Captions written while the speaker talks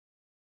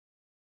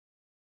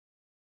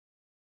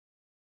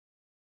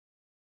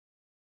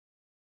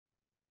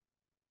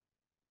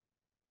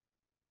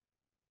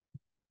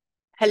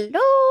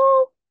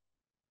Hello.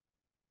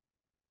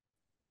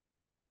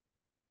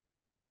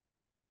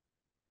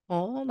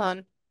 Hold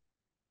on.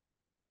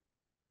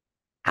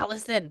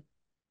 Allison.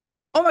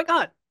 Oh my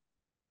God.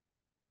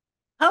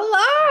 Hi,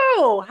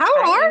 Hello. hi,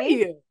 How are Amie.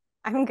 you?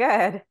 I'm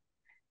good.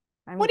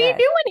 I'm What are you good.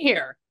 doing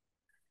here?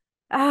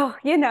 Oh,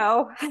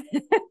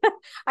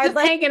 I'd Just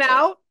like, hanging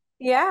out?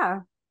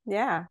 yeah,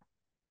 yeah,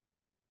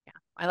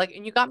 Yeah.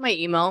 And you got my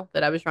email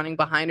that I was running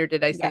behind, or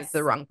did I send it to the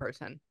yes. wrong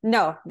person?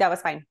 No, that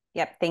was fine.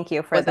 Yep. Thank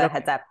you for Was it the okay?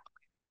 heads up.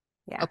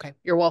 Yeah. Okay.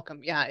 You're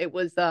welcome. Yeah, it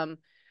was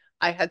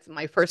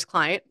my first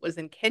client was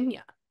in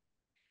Kenya,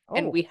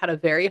 and Oh, we had a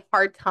very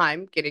hard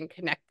time getting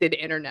connected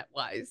internet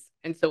wise.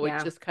 And so it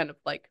yeah. just kind of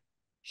like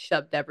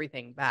shoved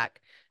everything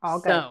back. All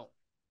good. So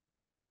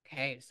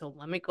okay, so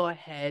let me go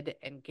ahead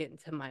and get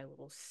into my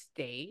little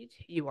stage.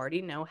 You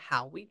already know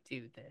how we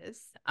do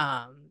this.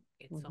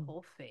 It's a Mhm.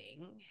 whole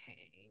thing.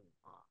 Hang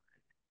on.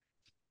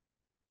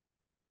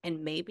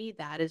 And maybe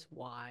that's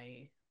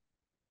why,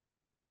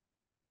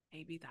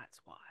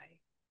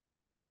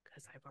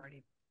 because I've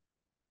already,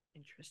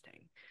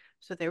 interesting.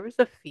 So there was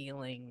a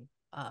feeling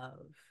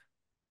of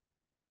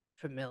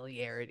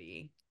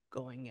familiarity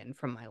going in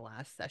from my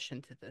last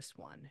session to this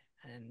one,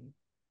 and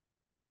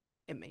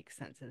it makes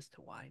sense as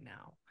to why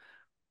now.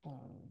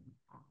 Hold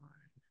on.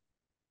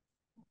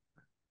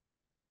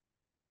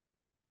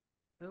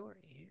 Who are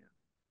you?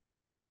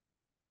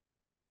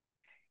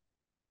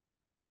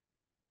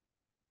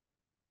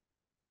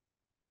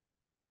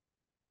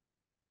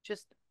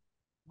 Just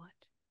what?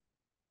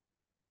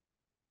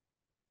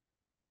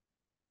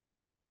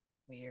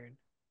 Weird.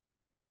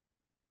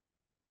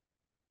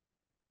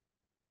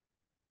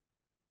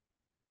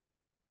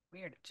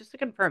 Weird. Just to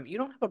confirm, you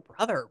don't have a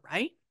brother,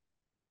 right?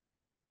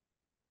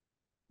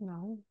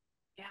 No,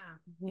 Yeah.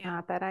 Yeah.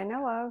 not that I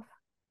know of.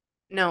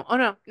 No. Oh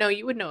no. No,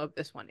 you would know of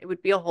this one. It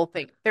would be a whole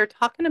thing. They're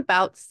talking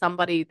about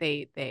somebody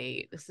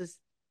this is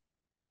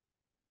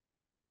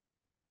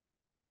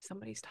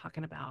somebody's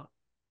talking about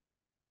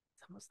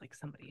it's almost like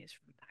somebody is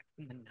from back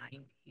from the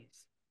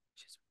 90s,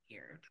 which is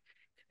weird.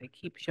 They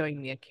keep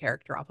showing me a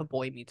character off of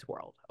Boy Meets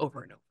World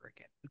over and over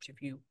again, which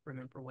if you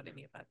remember what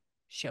any of that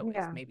show is,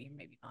 Yeah. maybe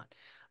not.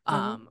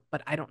 Hmm.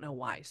 But I don't know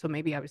why. So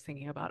maybe I was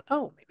thinking about,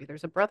 oh, maybe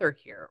there's a brother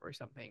here or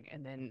something.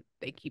 And then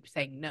they keep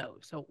saying no.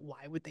 So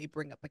why would they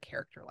bring up a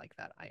character like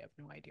that? I have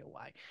no idea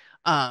why.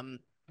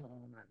 Hold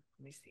on, let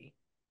me see.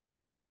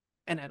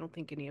 And I don't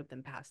think any of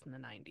them passed in the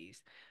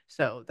 90s.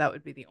 So that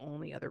would be the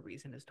only other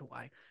reason as to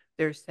why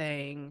they're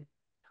saying,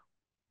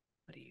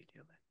 what are you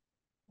doing?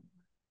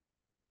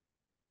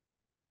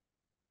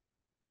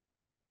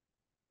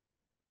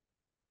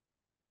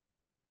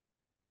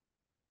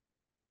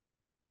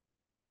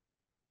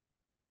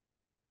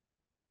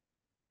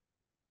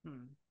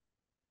 Hmm.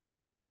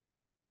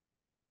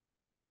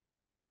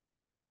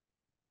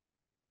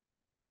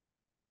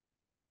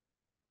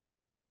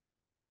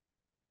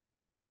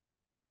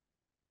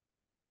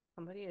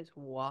 Somebody is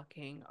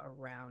walking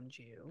around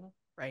you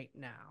right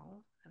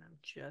now, and I'm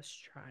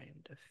just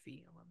trying to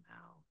feel them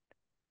out.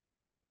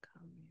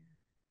 Come here.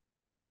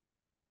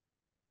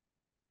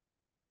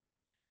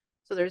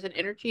 So there's an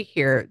energy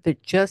here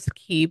that just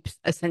keeps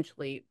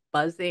essentially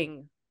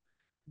buzzing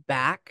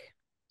back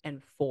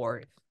and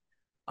forth,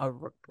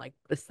 like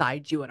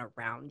beside you and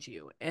around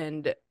you.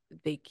 And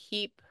they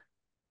keep,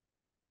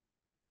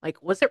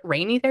 like, was it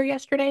rainy there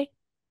yesterday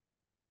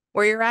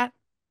where you're at?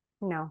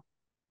 No.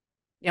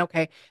 Yeah,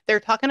 okay. They're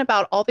talking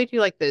about all they do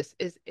like this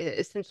is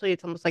essentially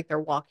it's almost like they're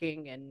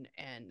walking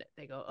and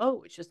they go,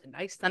 "Oh, it's just a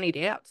nice sunny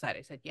day outside."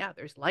 I said, "Yeah,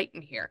 there's light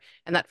in here."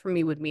 And that for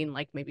me would mean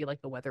like maybe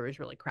like the weather was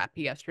really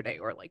crappy yesterday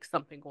or like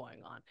something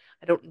going on.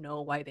 I don't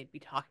know why they'd be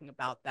talking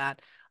about that.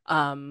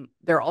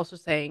 They're also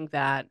saying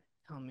that,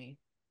 tell me,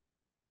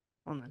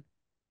 hold on,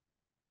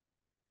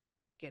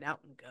 get out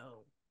and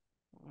go.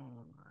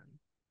 Hold on.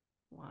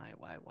 Why?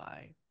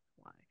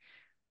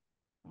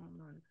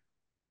 Hold on.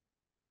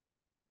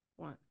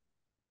 What?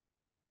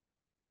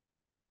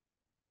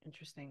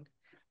 Interesting.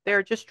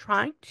 They're just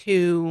trying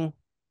to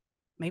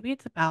maybe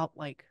it's about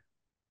like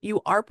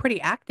you are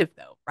pretty active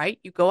though, right?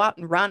 You go out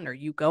and run or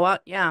you go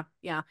out, yeah,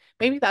 yeah.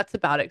 Maybe that's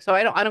about it. So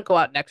I don't go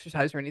out and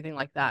exercise or anything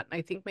like that. And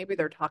I think maybe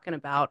they're talking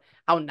about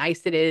how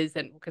nice it is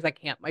and because I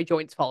can't, my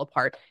joints fall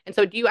apart. And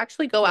so do you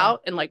actually go Yeah.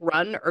 out and like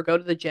run or go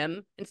to the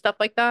gym and stuff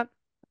like that?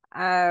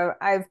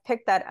 I've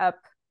picked that up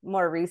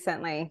more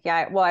recently.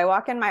 Yeah. Well, I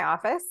walk in my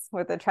office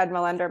with a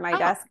treadmill under my Oh,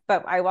 desk,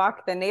 but I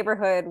walk the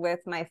neighborhood with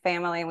my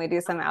family and we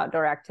do some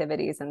outdoor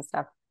activities and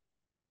stuff.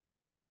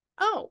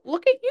 oh,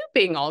 look at you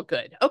being all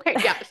good. Okay,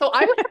 yeah. So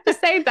I would have to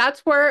say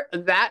that's where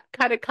that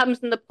kind of comes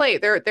into play.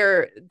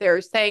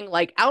 They're saying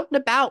like out and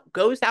about,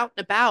 goes out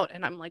and about,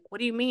 and I'm like, what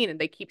do you mean? And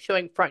they keep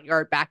showing front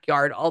yard,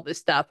 backyard, all this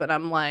stuff, and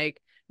I'm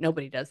like,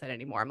 nobody does that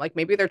anymore. I'm like,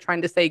 maybe they're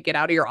trying to say get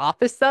out of your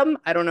office some.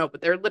 I don't know,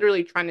 but they're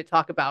literally trying to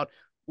talk about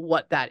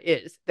what that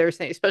is. They're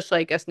saying, especially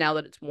I guess now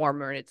that it's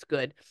warmer and it's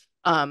good.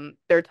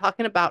 They're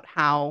talking about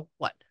how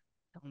what?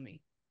 Tell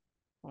me.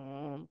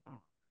 Oh,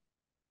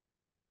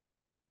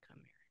 come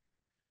here.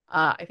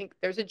 I think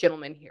there's a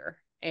gentleman here,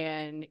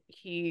 and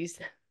he's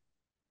hold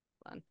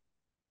on.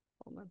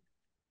 Hold on.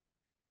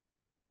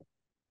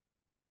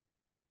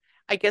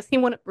 I guess he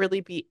wouldn't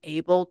really be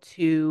able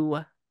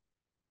to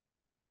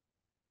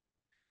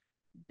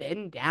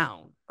bend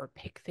down or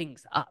pick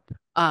things up.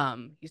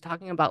 He's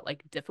talking about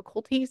like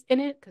difficulties in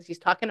it because he's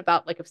talking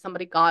about like if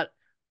somebody got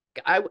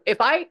if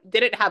I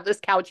didn't have this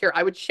couch here,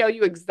 I would show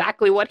you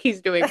exactly what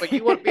he's doing, but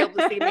you wouldn't be able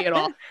to see me at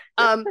all.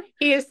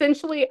 He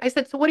essentially, I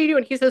said, so what are you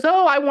doing? He says,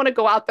 oh, I want to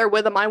go out there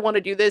with them. I want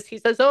to do this. He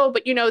says, oh,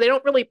 but they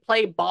don't really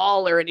play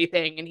ball or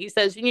anything. And he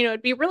says,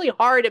 it'd be really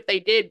hard if they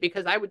did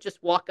because I would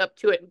just walk up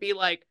to it and be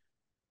like,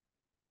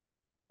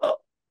 oh,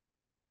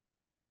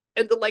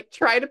 and to like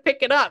try to pick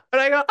it up.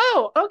 And I go,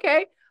 oh,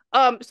 okay.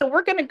 So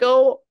we're gonna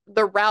go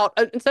the route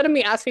instead of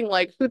me asking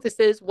like who this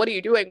is, what are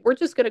you doing? We're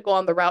just gonna go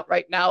on the route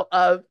right now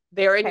of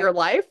they're in Okay. your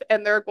life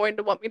and they're going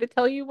to want me to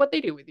tell you what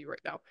they do with you right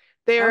now.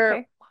 They're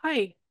Okay.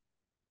 why?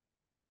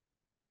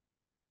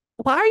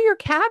 Why are your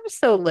calves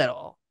so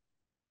little?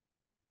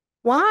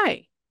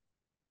 Why?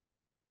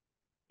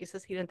 He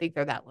says he didn't think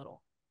they're that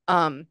little.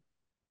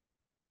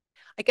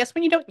 I guess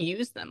when you don't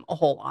use them a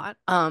whole lot.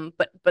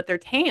 But they're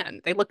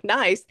tan. They look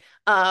nice.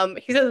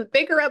 He says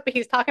bigger up, but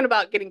he's talking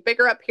about getting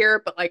bigger up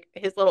here, but like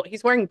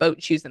he's wearing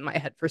boat shoes in my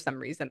head for some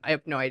reason. I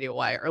have no idea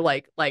why. Or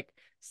like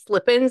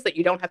slip-ins that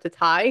you don't have to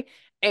tie.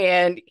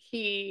 And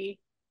he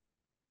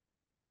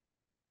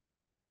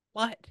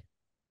what?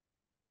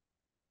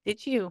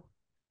 Did you?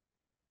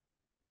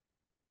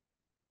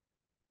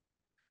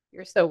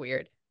 You're so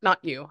weird.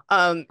 Not you.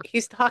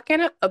 He's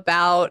talking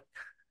about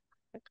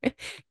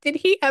did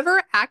he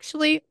ever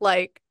actually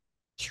like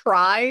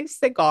try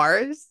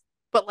cigars,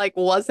 but like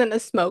wasn't a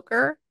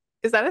smoker?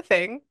 Is that a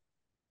thing?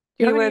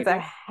 Do you He have any was a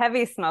idea?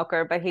 heavy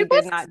smoker, but He he did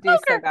was a not do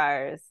smoker.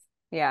 cigars.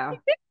 He Yeah.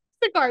 did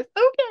cigars.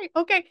 Okay,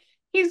 okay.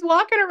 He's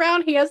walking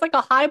around. He has like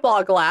a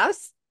highball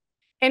glass,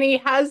 and he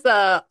has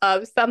a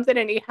something,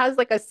 and he has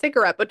like a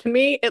cigarette. But to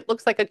me, it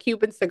looks like a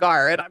Cuban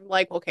cigar, and I'm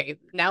like, okay,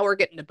 now we're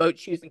getting to boat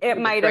shoes and It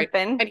Cubans, might right? have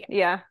been. And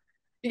Yeah.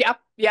 yeah,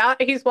 yeah.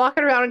 He's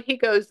walking around, and he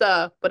goes,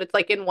 but it's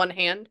like in one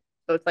hand,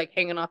 so it's like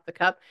hanging off the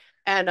cup,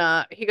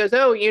 and he goes,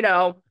 oh,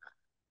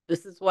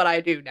 this is what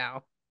I do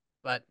now,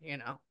 but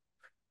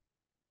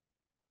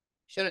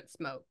shouldn't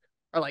smoke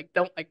or like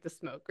don't like to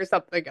smoke or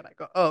something. And I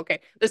go, oh, okay.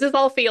 This is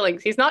all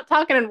feelings. He's not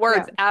talking in Yeah.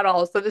 words at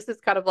all. So this is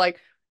kind of like,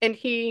 and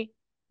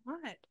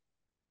what?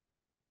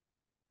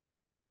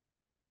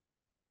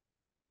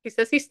 He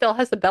says he still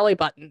has a belly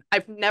button.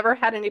 I've never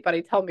had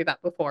anybody tell me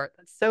that before.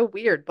 That's so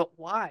weird, but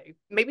why?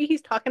 Maybe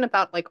he's talking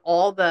about like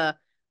all the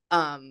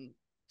um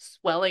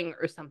swelling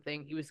or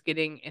something he was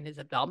getting in his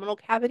abdominal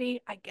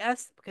cavity, I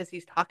guess, because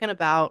he's talking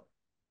about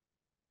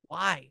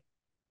why.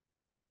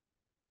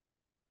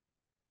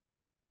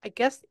 I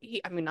guess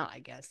I mean, not I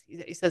guess.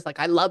 He says like,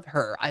 I love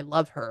her. I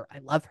love her. I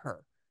love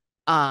her.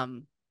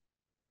 Um,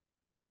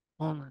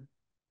 hold on.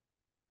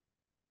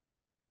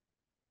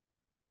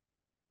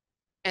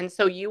 And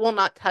so you will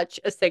not touch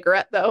a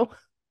cigarette though,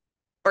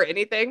 or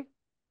anything.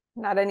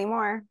 Not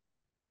anymore.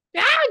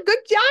 Ah, good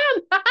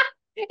job.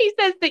 He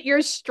says that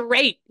you're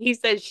straight. He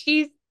says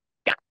she's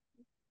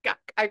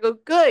I go,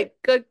 good,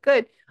 good,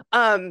 good.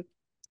 Um,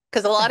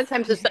 because a lot of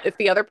That's times funny. if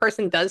the other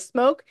person does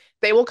smoke,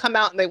 they will come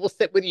out and they will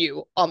sit with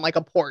you on like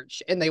a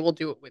porch and they will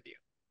do it with you.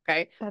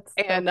 Okay. That's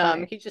so And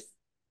funny. he just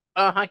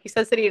he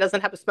says that he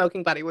doesn't have a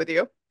smoking buddy with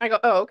you. I go,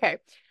 oh, okay.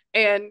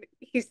 And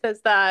he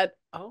says that,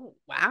 oh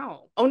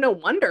wow. Oh, no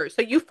wonder.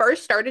 So you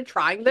first started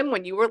trying them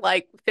when you were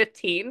like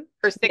 15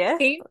 or Yes.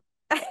 16?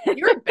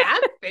 You're a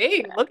bad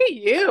thing. Look at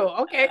you.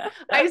 Okay.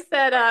 I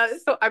said,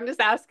 so I'm just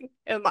asking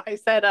him, I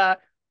said,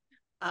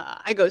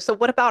 I go, so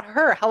what about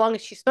her? How long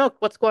has she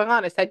smoked? What's going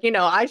on? I said,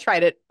 I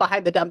tried it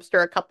behind the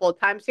dumpster a couple of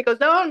times. He goes,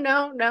 oh,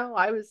 no,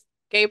 no,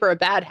 gave her a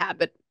bad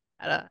habit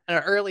at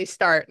an early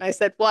start. And I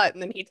said, what?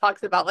 And then he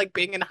talks about like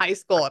being in high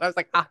school. And I was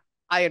like,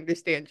 I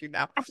understand you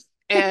now.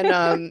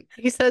 And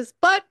he says,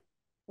 but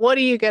what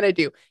are you gonna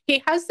do?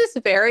 He has this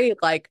very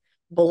like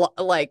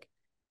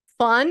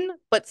fun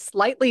but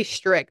slightly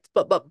strict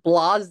but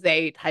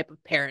blasé type of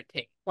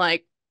parenting.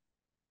 Like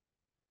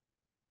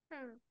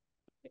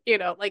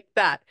like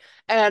that.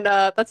 And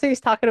that's what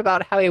he's talking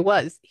about how he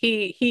was.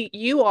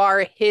 You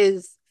are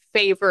his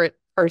favorite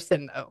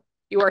person though.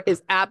 You are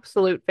his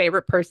absolute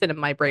favorite person in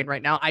my brain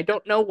right now. I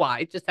don't know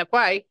why. Just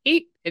FYI,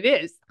 it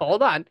is.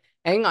 Hold on.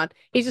 Hang on.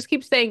 He just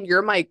keeps saying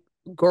you're my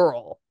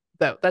girl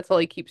though. That's all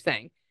he keeps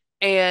saying.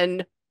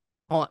 And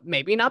hold on,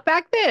 maybe not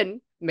back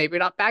then. Maybe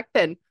not back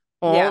then.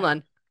 Hold Yeah.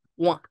 on.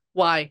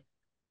 Why?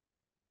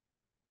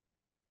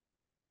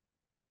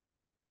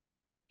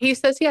 He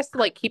says he has to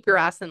like keep your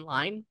ass in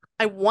line.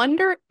 I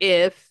wonder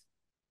if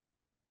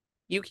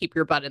you keep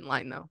your butt in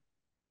line though.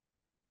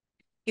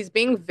 He's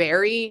being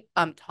very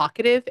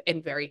talkative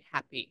and very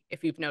happy,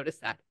 if you've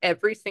noticed that.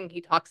 Everything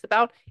he talks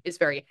about is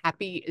very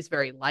happy, is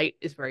very light,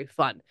 is very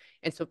fun.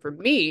 And so for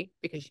me,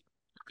 because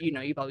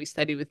you've always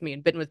studied with me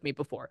and been with me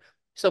before.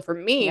 So for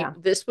me, Yeah.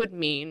 this would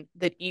mean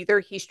that either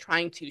he's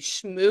trying to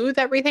smooth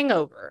everything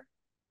over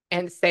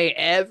and say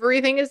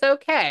everything is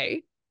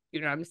okay,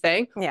 you know what I'm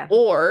saying? Yeah.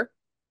 Or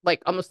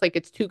like almost like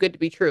it's too good to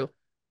be true.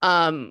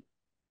 Um,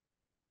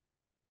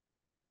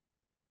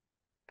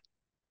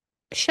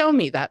 Show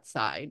me that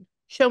side.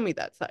 Show me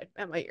that side.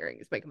 And my earring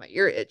is making my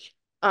ear itch.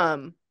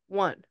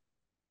 One.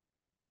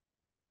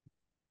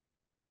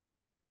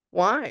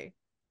 Why?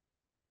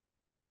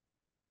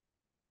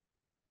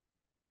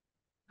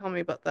 Tell me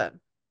about that.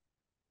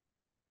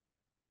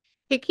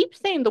 He keeps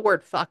saying the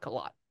word fuck a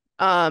lot.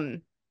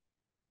 Um,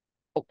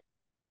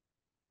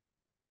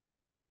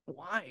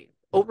 why?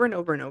 Over and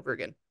over and over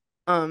again.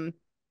 Um,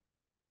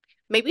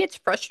 maybe it's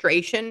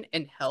frustration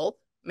in health.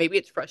 Maybe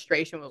it's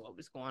frustration with what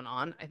was going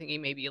on. I think he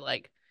may be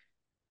like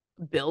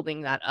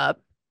building that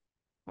up.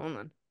 Hold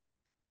on.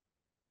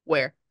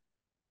 Where?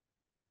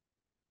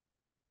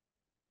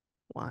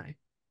 Why?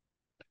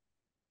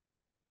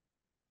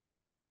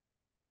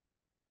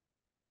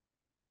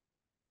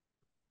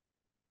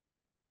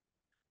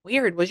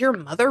 Weird. Was your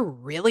mother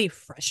really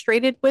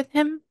frustrated with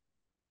him?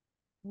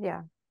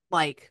 Yeah.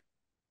 Like,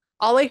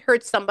 all I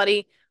heard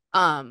somebody,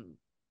 um,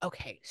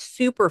 okay,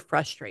 super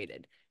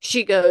frustrated.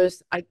 She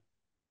goes,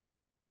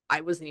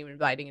 I wasn't even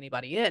inviting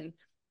anybody in.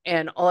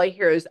 And all I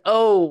hear is,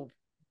 oh,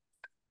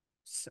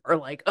 or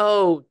like,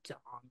 oh,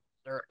 Donald,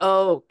 or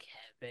oh,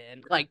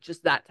 Kevin, like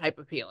just that type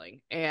of feeling.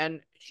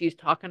 And she's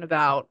talking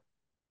about,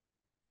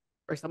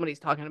 or somebody's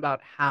talking about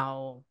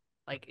how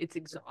like it's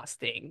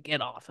exhausting,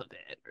 get off of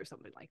it, or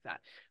something like that.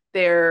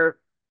 They're,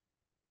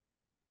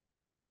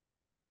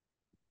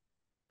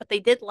 but they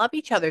did love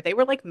each other. They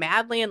were like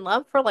madly in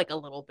love for like a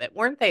little bit,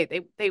 weren't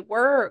they? They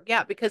were,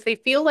 yeah, because they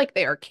feel like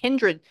they are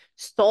kindred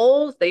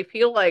souls. They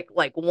feel like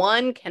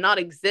one cannot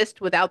exist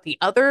without the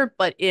other,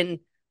 but in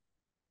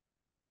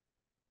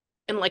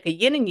like a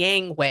yin and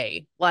yang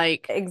way.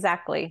 Like,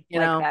 Exactly you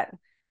like know, that.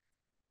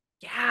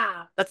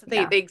 yeah, that's what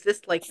Yeah. they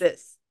exist like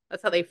this.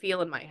 That's how they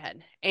feel in my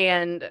head.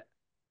 And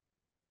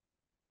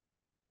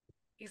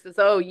he says,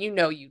 "Oh, you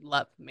know you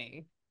love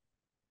me."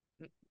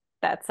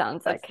 That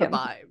sounds That's like the him.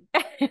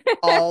 vibe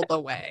all the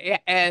way.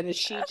 And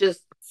she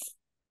just,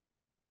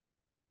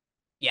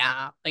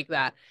 yeah, like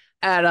that.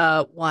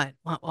 At what?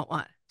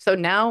 So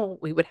now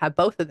we would have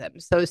both of them.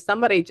 So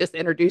somebody just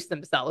introduced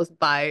themselves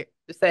by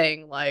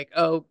saying like,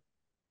 "Oh,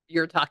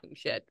 you're talking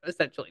shit,"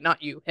 essentially,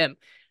 not you, him.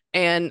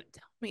 And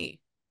tell me,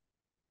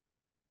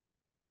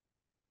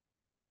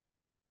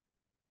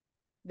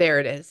 there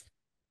it is.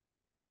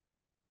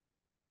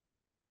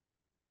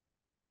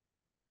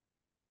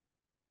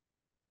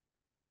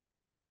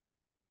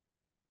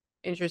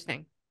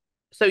 Interesting.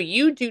 So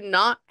you do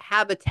not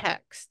have a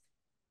text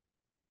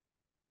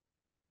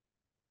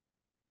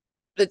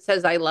that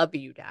says "I love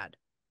you, Dad"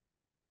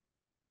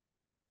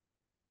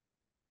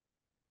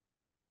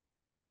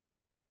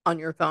 on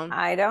your phone.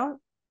 I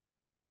don't.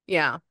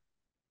 Yeah,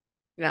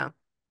 yeah.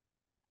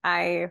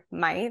 I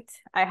might.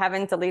 I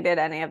haven't deleted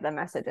any of the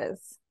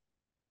messages.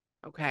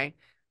 Okay.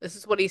 This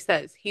is what he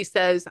says. He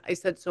says, I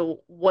said,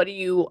 "So what do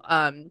you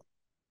want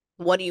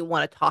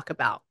to talk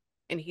about?"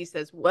 And he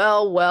says,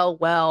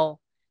 well.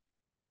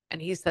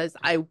 And he says,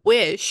 "I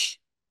wish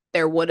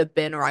there would have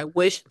been, or I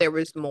wish there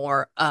was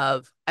more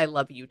of 'I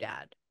love you,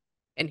 Dad.'"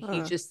 And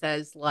he Hmm. just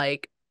says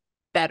like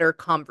better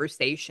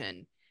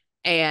conversation.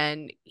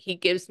 And he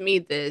gives me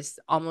this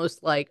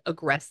almost like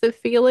aggressive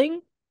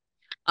feeling.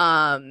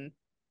 Um,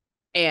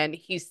 and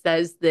he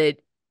says that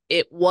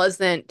it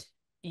wasn't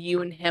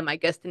you and him, I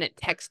guess, didn't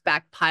text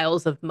back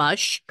piles of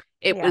mush.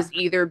 It Yeah. was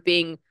either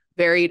being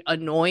very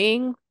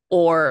annoying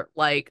or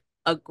like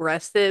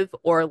aggressive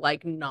or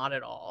like not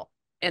at all.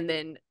 And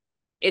then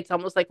it's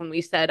almost like when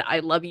we said "I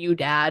love you,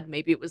 Dad,"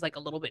 maybe it was like a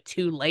little bit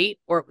too late,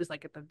 or it was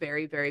like at the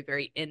very, very,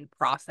 very end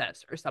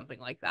process or something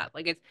like that.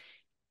 Like it's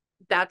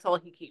that's all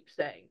he keeps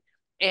saying.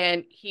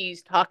 And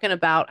he's talking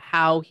about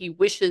how he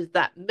wishes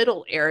that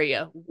middle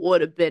area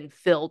would have been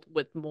filled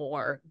with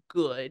more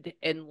good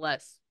and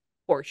less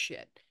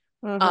horseshit.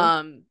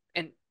 Hmm.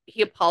 And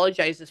he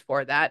apologizes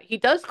for that. He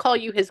does call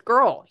you his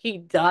girl. He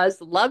does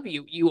love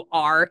you. You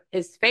are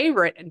his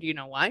favorite. And do you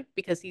know why?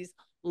 Because he's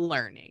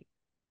learning.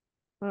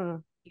 Hmm.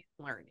 He's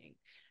learning.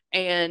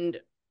 And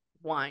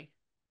why?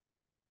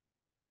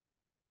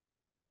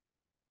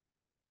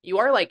 You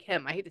are like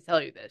him. I hate to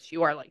tell you this.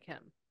 You are like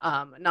him.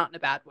 Not in a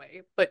bad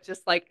way, but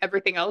just like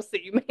everything else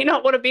that you may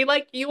not want to be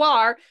like, you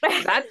are.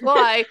 That's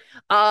why.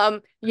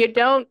 You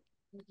don't,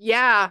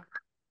 yeah.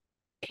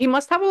 He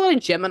must have a lot of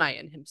Gemini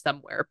in him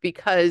somewhere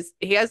because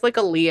he has like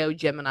a Leo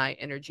Gemini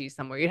energy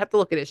somewhere. You'd have to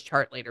look at his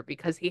chart later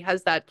because he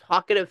has that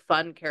talkative,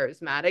 fun,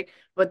 charismatic,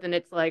 but then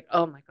it's like,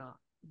 oh my God,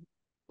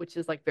 which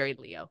is like very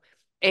Leo.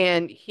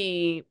 And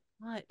he,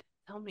 what?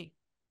 Tell me,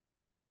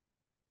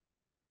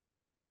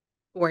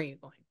 where are you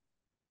going?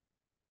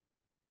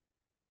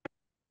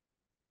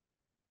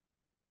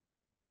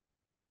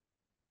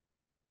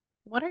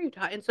 What are you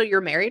talking? And so you're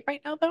married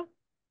right now, though?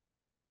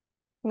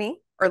 Me?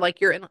 Or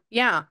like you're in,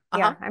 yeah, uh-huh,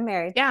 Yeah, I'm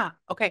married. yeah,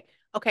 okay.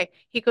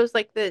 He goes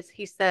like this.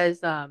 He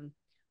says, I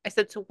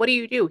said, "So what do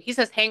you do?" He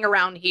says, "Hang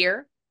around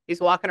here."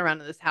 He's walking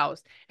around in this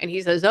house and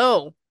he says,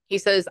 "Oh," he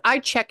says, "I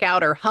check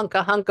out her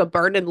hunka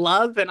burn in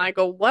love." And I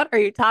go, "What are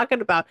you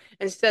talking about?"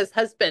 And she says,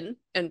 "Husband."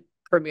 And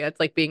for me, it's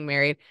like being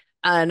married.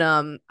 And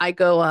I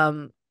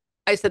go,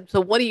 I said,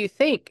 so what do you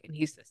think? And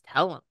he says,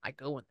 tell him I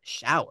go in the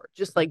shower,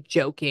 just like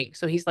joking.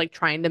 So he's like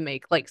trying to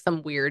make like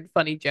some weird,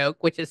 funny joke,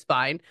 which is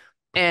fine.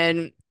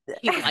 And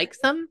he likes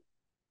him.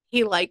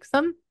 He likes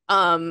him.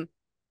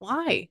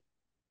 Why?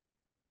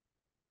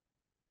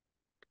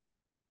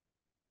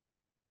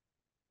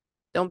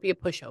 Don't be a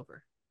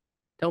pushover.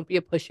 Don't be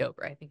a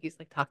pushover. I think he's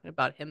like talking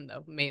about him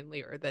though,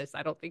 mainly, or this.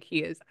 I don't think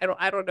he is.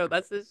 I don't know.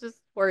 That's it's just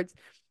words.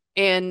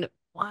 And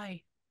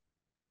why?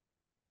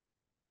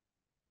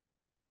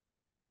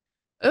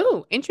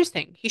 Oh,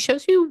 interesting. He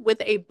shows you with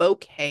a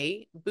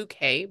bouquet,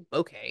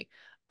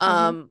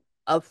 Mhm.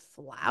 of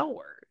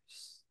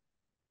flowers.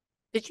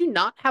 Did you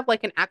not have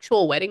like an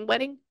actual wedding?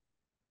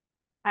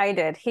 I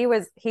did. He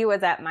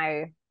was at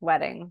my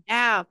wedding.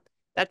 Yeah,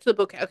 that's the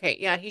bouquet. Okay,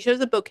 yeah, he shows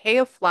a bouquet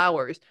of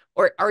flowers.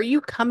 Or are you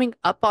coming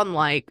up on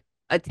like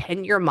a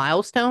 10-year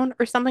milestone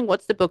or something?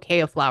 What's the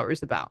bouquet of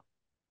flowers about?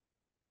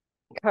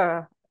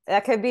 Huh.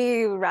 That could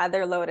be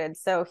rather loaded.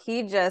 So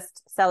he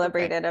just Okay.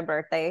 celebrated a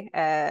birthday,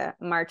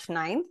 March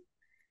 9th.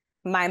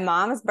 My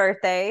mom's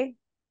birthday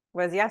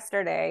was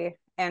yesterday,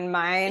 and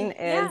mine is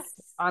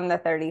Yes. on the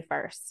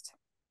 31st.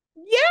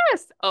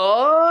 Yes. And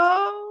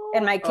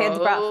Oh, my kids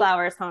brought oh.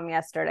 flowers home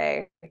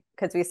yesterday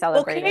because we Bouquet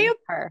celebrated of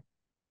her.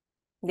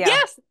 Yeah.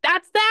 yes,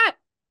 that's that.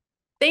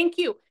 Thank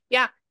you.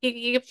 Yeah,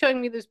 he kept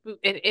showing me this boot,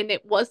 and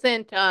it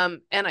wasn't.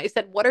 And I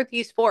said, "What are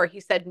these for?" He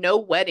said, "No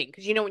wedding,"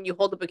 because you know when you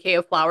hold a bouquet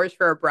of flowers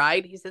for a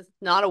bride, he says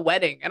it's not a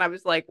wedding, and I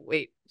was like,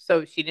 "Wait,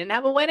 so she didn't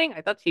have a wedding?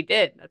 I thought she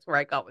did." That's where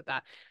I got with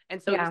that.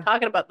 And so he's Yeah.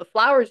 talking about the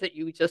flowers that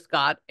you just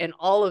got and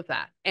all of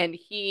that, and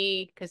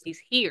because he's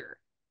here.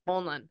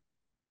 Hold on.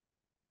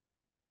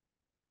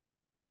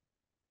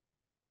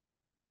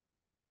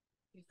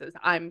 He says,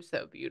 "I'm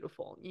so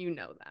beautiful. You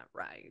know that,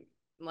 right?"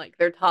 Like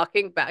they're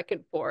talking back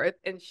and forth,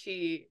 and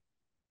she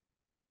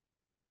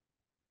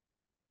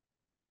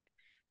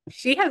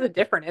has a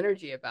different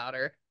energy about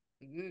her.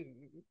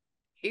 Mm.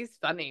 He's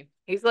funny.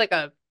 He's like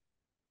a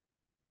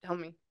tell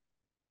me.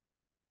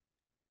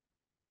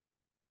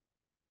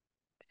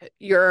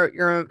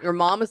 Your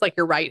mom is like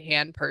your right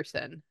hand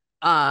person.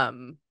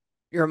 Um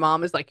your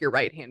mom is like your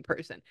right hand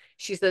person.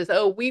 She says,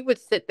 "Oh, we would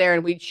sit there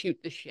and we'd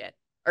shoot the shit."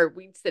 Or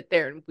we'd sit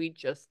there and we'd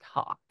just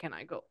talk. And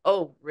I go,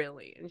 "Oh,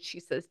 really?" And she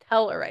says,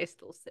 "Tell her I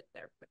still sit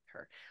there with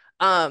her."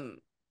 Um,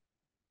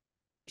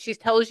 she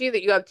tells you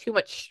that you have too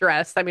much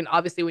stress. I mean,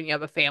 obviously, when you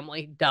have a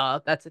family, duh,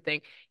 that's the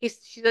thing. She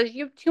says,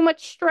 you have too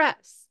much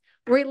stress.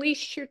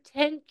 Release your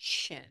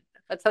tension.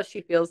 That's how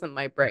she feels in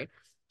my brain.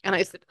 And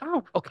I said,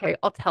 oh, okay,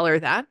 I'll tell her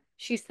that.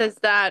 She says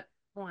that,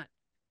 what?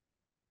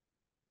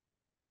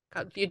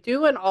 God, you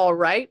doing all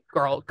right,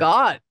 girl?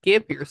 God,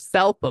 give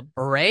yourself a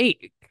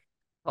break.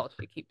 That's all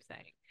she keeps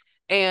saying.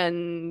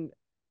 And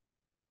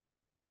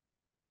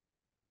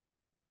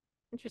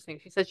interesting.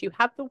 She says, you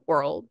have the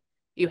world,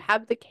 you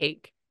have the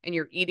cake, and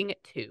you're eating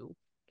it too.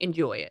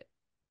 Enjoy it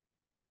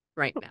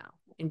right now.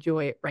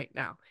 Enjoy it right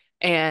now.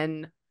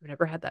 And I've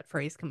never had that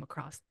phrase come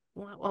across.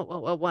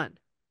 What?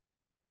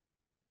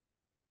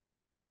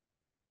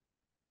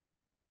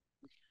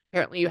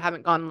 Apparently, you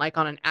haven't gone like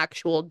on an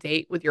actual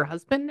date with your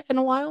husband in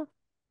a while.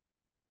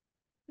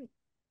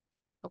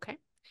 Okay.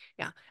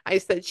 Yeah. I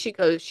said, she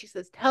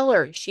says, tell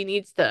her she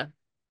needs to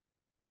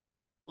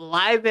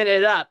liven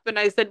it up. And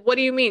I said, what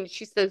do you mean?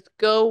 She says,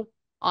 go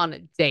on a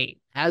date.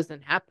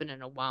 Hasn't happened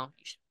in a while.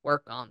 You should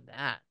work on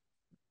that.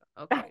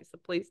 Okay. So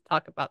please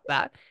talk about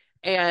that.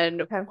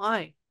 And Okay.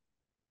 why?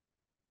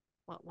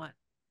 What?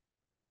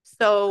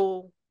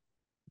 So,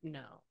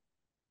 no.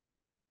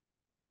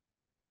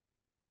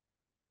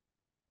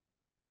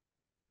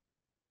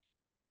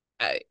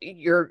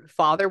 Your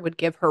father would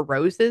give her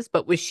roses,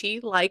 but was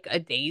she like a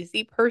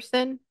daisy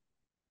person?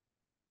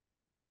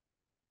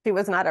 She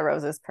was not a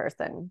roses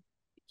person.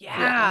 Yeah.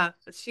 Yeah,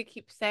 she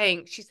keeps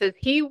saying, she says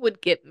he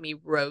would get me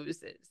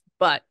roses,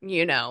 but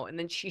and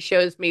then she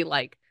shows me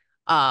like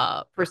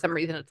for some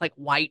reason it's like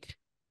white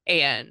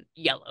and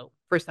yellow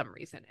for some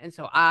reason. And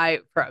so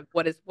for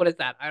what is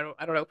that? I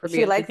don't know. For me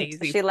She it's a liked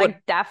daisy. she What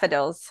liked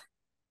daffodils,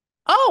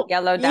 oh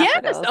yellow yes.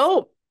 daffodils.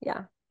 Oh,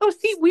 Yeah. oh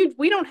see,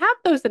 we don't have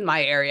those in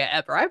my area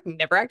ever. I've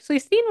never actually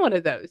seen one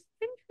of those.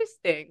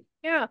 Interesting.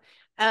 Yeah.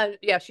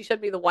 Yeah, she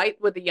showed me the white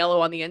with the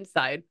yellow on the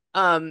inside.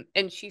 And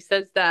she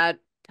says that,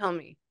 tell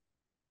me,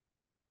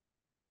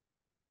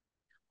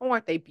 oh,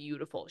 aren't they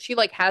beautiful? She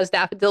like has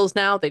daffodils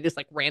now. They just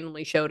like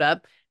randomly showed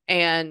up.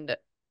 And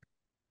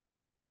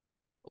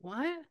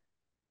what?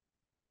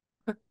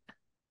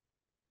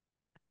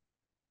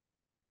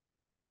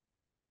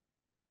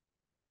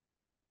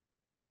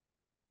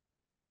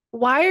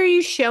 Why are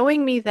you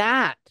showing me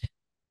that?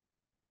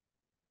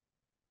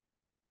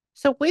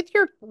 So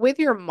with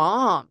your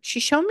mom, she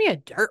showed me a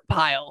dirt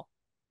pile.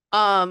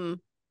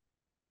 Um,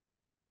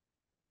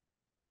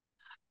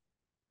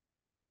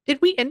 did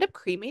we end up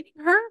cremating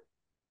her?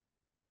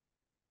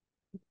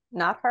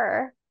 Not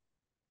her.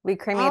 We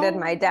cremated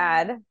my Oh,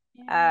 dad,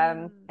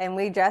 yeah. and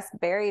we just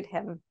buried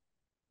him.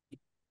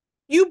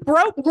 You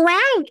broke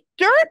ground,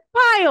 dirt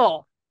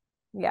pile.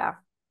 Yeah.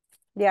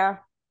 Yeah.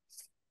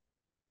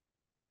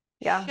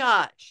 Yeah.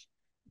 Shush.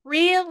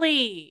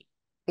 Really?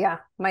 Yeah,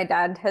 my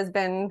dad has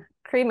been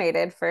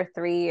cremated for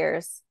 3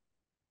 years,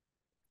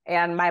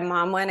 and my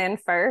mom went in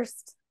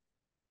first,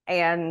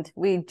 and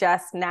we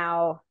just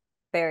now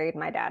buried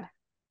my dad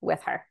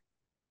with her.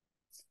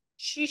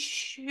 She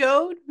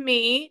showed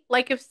me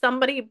like if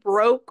somebody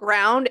broke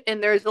ground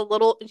and there's a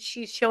little,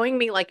 she's showing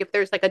me like if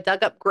there's like a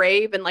dug up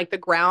grave and like the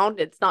ground,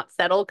 it's not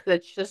settled because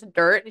it's just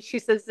dirt. And she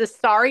says, this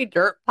sorry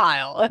dirt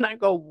pile. And I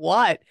go,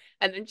 what?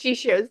 And then she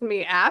shows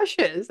me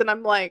ashes. And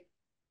I'm like,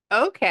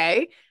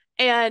 okay.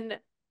 And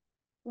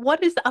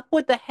what is up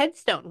with the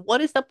headstone? What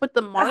is up with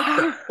the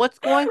marker? What's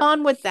going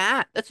on with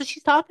that? That's what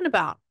she's talking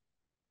about.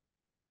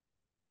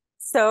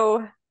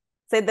 So,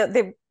 say that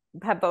they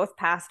have both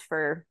passed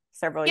for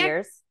several Yeah.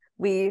 years.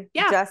 We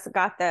Yeah. just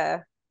got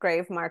the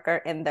grave marker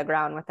in the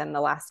ground within the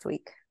last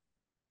week.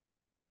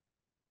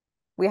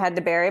 We had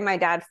to bury my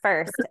dad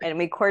first, and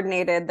we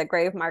coordinated the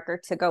grave marker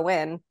to go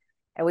in.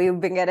 And we've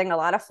been getting a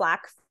lot of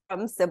flack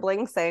from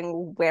siblings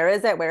saying, "Where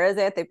is it? Where is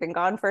it? They've been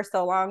gone for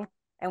so long."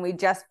 And we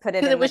just put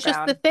it Because it in the was just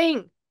the ground.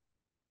 thing.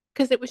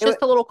 Because it was It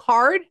just a little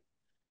card.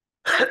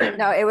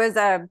 no, it was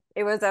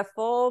a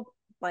full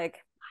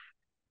like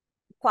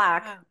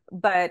plaque, Wow.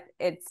 but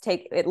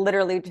it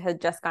literally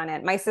had just gone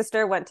in. My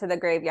sister went to the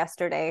grave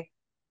yesterday,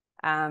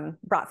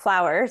 brought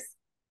flowers,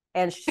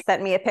 and she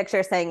sent me a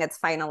picture saying it's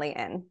finally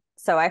in.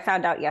 So I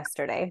found out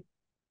yesterday.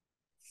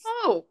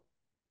 Oh,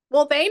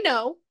 well, they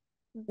know.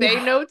 They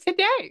Yeah. know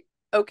today.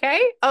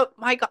 Okay. Oh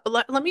my God.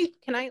 Let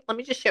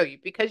me just show you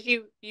because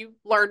you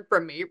learned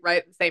from me, right?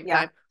 At the same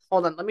Yeah. time.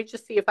 Hold on. Let me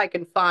just see if I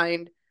can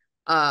find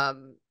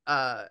um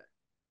uh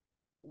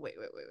wait.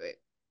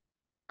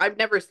 I've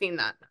never seen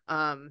that.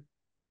 Uh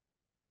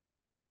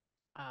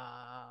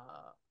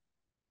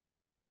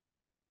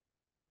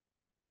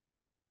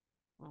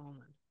hold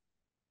on.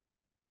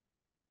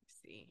 Let's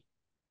see.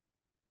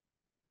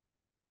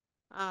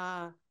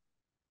 Uh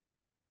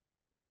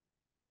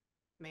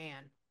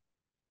man.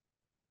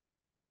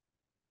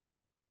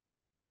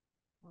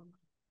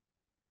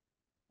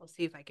 I'll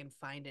see if I can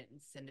find it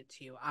and send it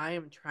to you. I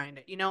am trying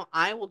to,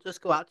 I will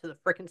just go out to the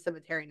frickin'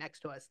 cemetery next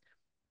to us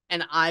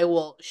and I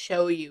will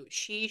show you.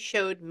 She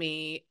showed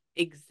me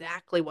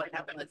exactly what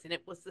that was, and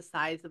it was the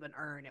size of an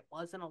urn. It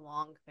wasn't a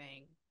long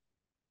thing.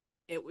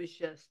 It was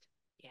just,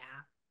 yeah.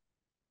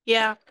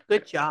 Yeah,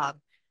 good job.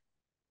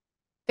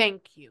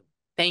 Thank you.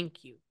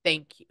 Thank you.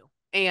 Thank you.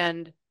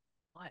 And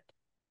what?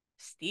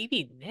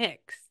 Stevie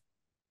Nicks.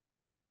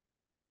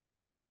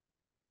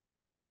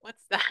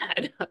 What's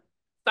that?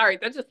 Sorry,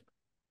 that just,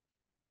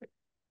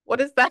 what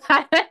is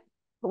that?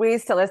 We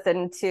used to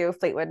listen to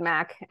Fleetwood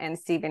Mac and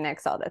Stevie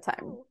Nicks all the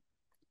time.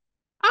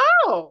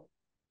 Oh,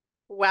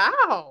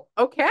 wow.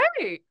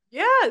 Okay.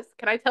 Yes.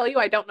 Can I tell you,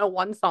 I don't know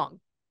one song.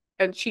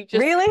 And she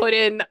just Really? put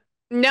in,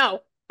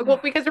 no. Well,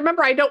 because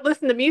remember, I don't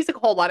listen to music a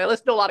whole lot. I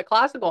listen to a lot of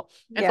classical.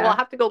 And so I'll Yeah.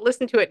 have to go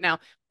listen to it now.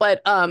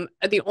 But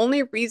the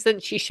only reason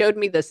she showed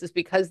me this is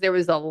because there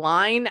was a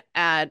line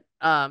at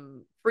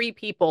Free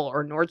People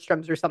or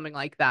Nordstrom's or something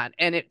like that.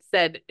 And it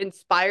said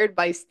inspired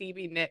by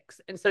Stevie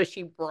Nicks. And so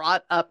she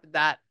brought up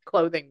that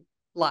clothing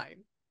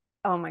line.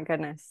 Oh my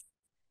goodness.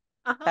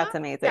 Uh-huh. That's Yeah.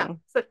 amazing.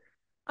 So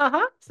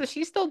uh-huh. So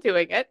she's still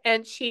doing it.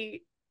 And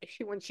she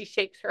when she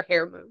shakes her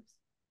hair moves.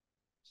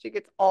 She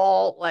gets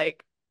all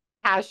like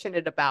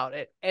passionate about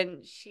it.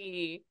 And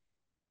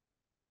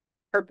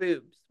her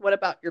boobs. What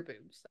about your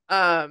boobs?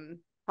 Hon.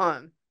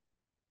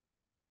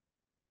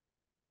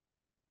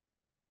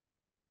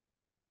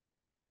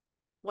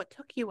 What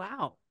took you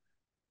out?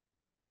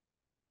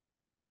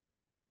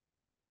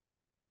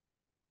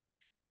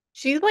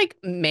 She like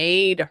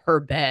made her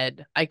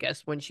bed, I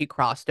guess, when she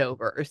crossed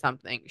over or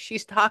something.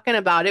 She's talking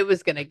about it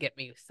was gonna get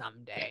me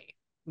someday.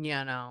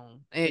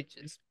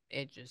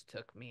 It just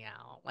took me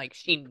out. Like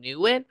she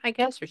knew it, I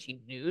guess, or she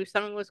knew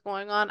something was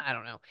going on. I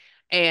don't know.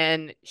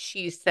 And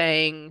she's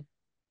saying,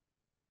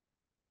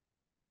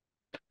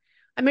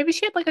 and maybe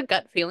she had like a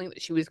gut feeling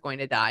that she was going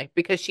to die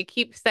because she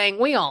keeps saying,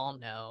 "We all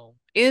know,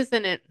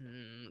 isn't it?"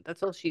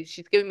 That's all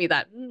she's giving me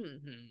that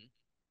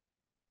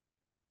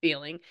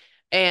feeling.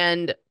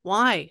 And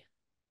why?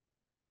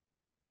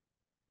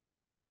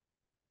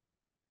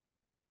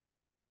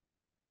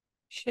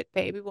 Shit,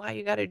 baby, why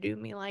you gotta do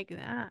me like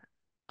that?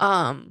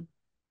 Um,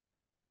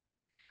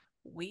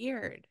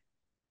 Weird.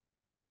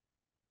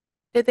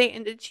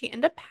 Did she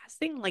end up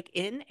passing like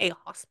in a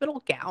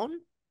hospital gown?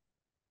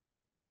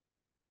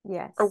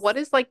 Or Yes. what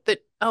is like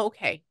oh,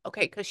 okay,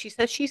 because she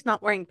says she's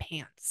not wearing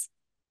pants.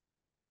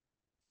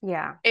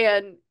 Yeah.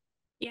 And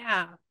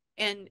yeah,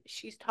 and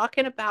she's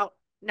talking about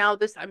now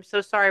this, I'm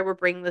so sorry we're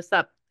bringing this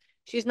up.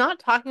 She's not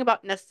talking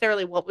about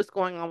necessarily what was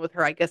going on with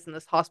her, I guess, in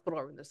this hospital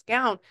or in this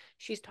gown.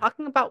 She's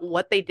talking about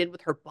what they did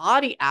with her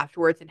body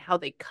afterwards and how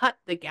they cut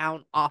the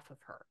gown off of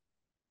her.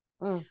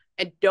 Mm.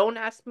 And don't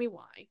ask me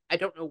why. I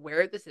don't know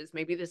where this is.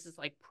 Maybe this is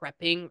like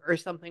prepping or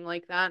something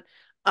like that.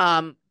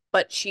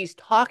 But she's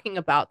talking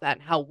about that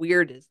and how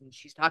weird it is. And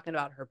she's talking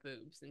about her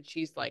boobs. And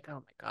she's like, oh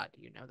my God,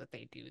 do you know that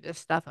they do this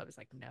stuff? I was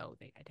like, no,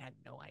 I had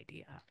no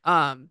idea.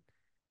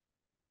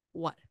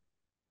 What?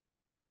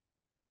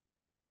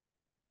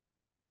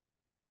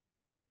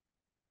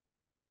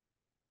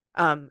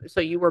 So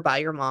you were by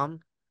your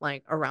mom,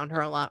 like around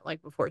her a lot,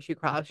 like before she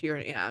crossed you.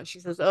 Yeah, she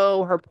says,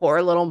 "Oh, her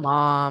poor little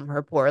mom,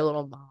 her poor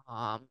little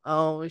mom.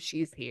 Oh,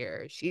 she's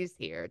here, she's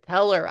here.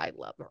 Tell her I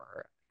love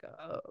her." I go,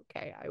 "Oh,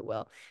 okay, I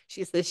will."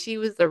 She says she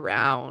was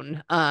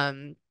around.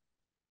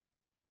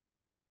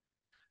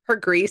 Her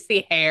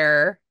greasy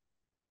hair.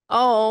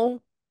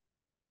 Oh,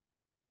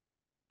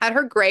 had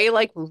her gray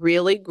like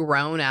really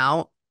grown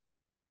out.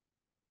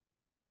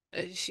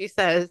 She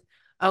says,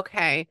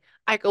 "Okay."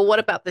 I go, "What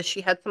about this?"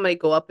 She had somebody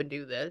go up and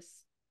do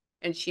this,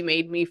 and she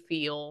made me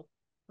feel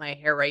my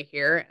hair right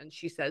here. And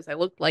she says, "I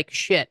looked like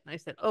shit." And I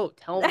said, "Oh,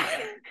 tell me."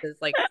 And she says,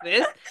 "Like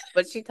this,"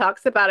 but she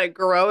talks about it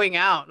growing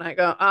out. And I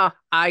go, "Oh,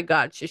 I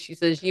got you." She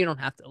says, "You don't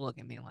have to look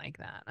at me like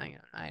that." I go,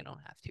 "I don't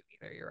have to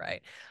either. You're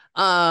right."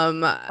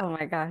 Um, Oh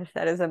my gosh,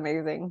 that is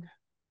amazing.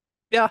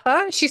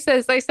 uh-huh. She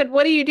says, I said,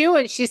 "What are you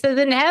doing?" She says,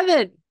 "In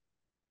heaven.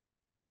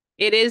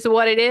 It is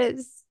what it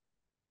is."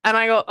 And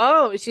I go,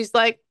 "Oh." She's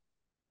like,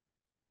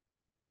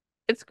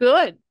 "It's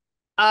good."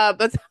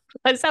 But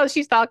that's how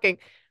she's talking.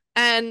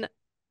 And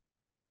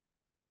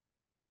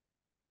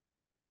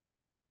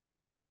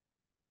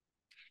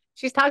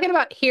she's talking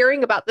about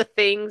hearing about the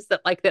things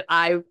that like that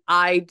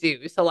I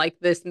do. So like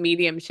this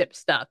mediumship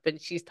stuff.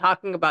 And she's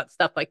talking about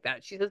stuff like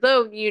that. She says,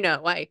 "Oh,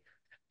 I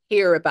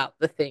hear about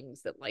the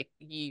things that like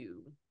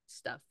you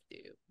stuff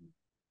do,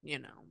 you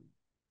know."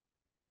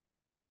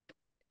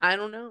 I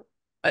don't know.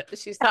 But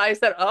I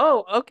said,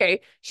 "Oh,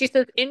 okay." She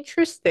says,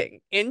 "Interesting,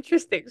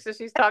 interesting." So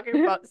she's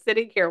talking about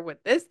sitting here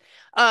with this.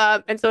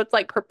 And so it's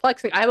like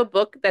perplexing. I have a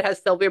book that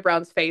has Sylvia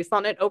Browne's face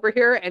on it over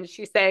here, and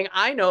she's saying,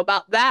 "I know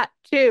about that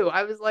too."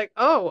 I was like,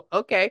 "Oh,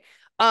 okay."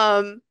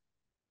 Um,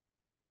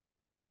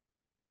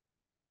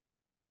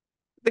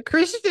 the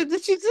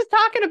Christians, she's just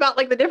talking about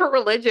like the different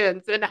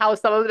religions and how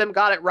some of them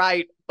got it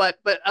right, but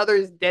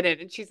others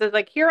didn't. And she says,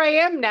 like, "Here I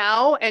am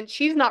now," and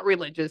she's not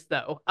religious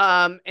though.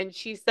 And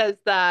she says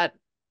that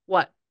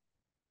what?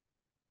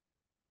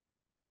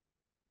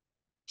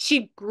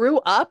 She grew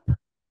up.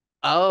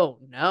 Oh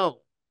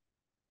no.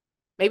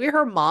 Maybe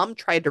her mom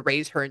tried to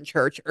raise her in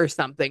church or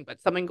something, but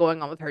something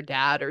going on with her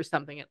dad or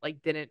something, it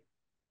like didn't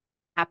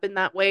happen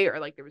that way, or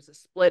like there was a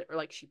split, or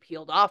like she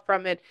peeled off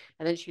from it,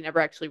 and then she never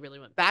actually really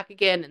went back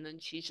again. And then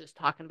she's just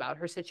talking about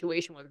her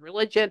situation with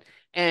religion,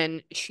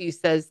 and she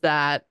says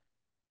that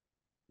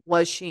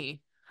was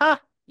she? Huh,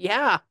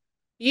 yeah.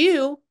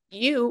 You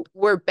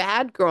were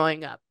bad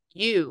growing up.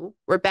 You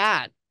were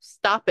bad.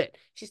 Stop it.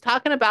 She's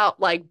talking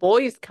about like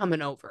boys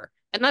coming over,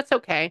 and that's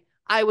okay.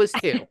 I was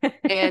too.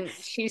 And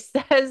she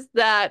says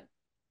that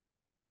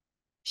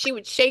she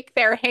would shake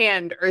their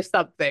hand or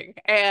something.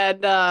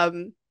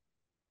 And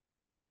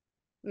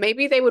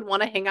maybe they would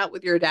want to hang out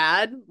with your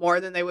dad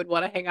more than they would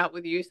want to hang out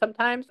with you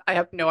sometimes. I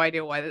have no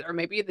idea why. Or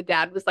maybe the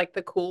dad was like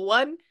the cool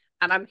one,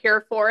 and I'm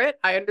here for it.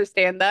 I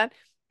understand that.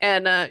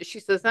 And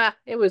she says,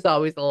 it was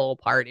always a little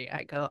party.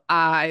 I go,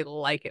 "I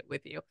like it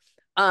with you."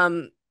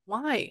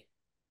 Why?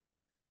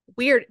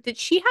 Weird. Did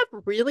she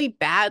have really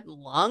bad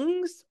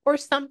lungs or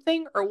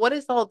something? Or what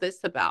is all this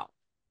about?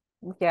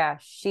 Yeah,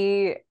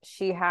 she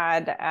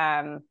had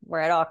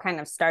where it all kind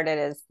of started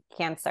is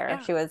cancer. Yeah.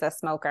 She was a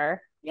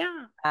smoker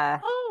Yeah. uh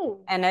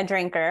Oh, and a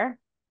drinker,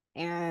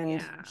 and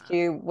yeah.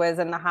 she was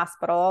in the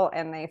hospital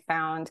and they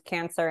found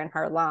cancer in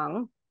her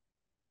lung,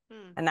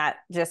 Hmm. and that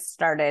just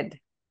started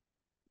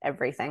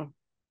everything,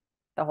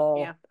 the Yeah.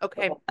 whole the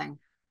Okay. whole thing.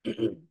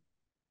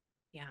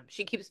 Yeah,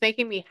 she keeps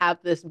making me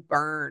have this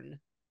burn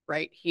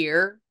right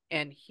here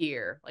and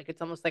here. Like it's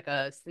almost like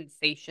a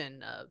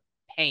sensation of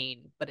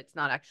pain, but it's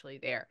not actually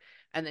there.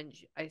 And then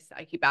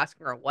I keep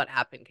asking her, "What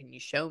happened? Can you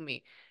show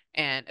me?"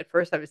 And at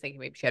first I was thinking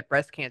maybe she had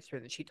breast cancer.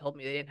 And then she told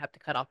me they didn't have to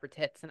cut off her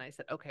tits. And I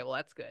said, "Okay, well,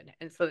 that's good."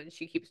 And so then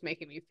she keeps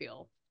making me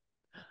feel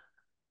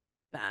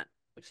that,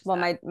 which is Well,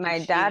 sad. Did my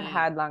dad she?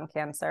 had lung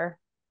cancer.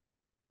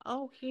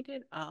 Oh, he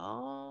did.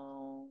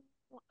 Oh,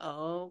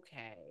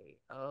 okay.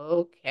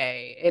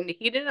 Okay. And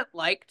he didn't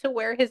like to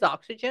wear his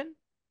oxygen?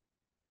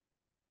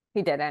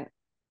 He didn't.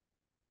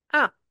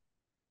 Ah,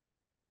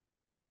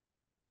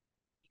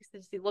 he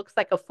says he looks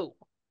like a fool.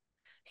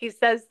 He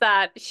says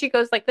that she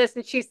goes like this,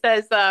 and she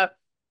says,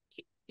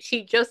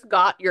 she just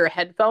got your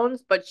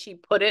headphones, but she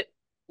put it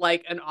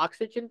like an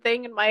oxygen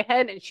thing in my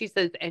head. And she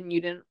says, "And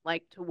you didn't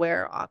like to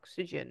wear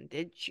oxygen,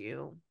 did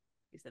you?"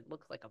 He said,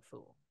 "Looks like a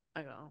fool."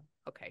 I go,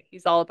 "Okay."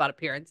 He's all about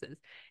appearances.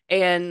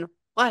 And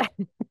what?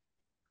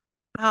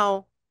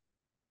 How?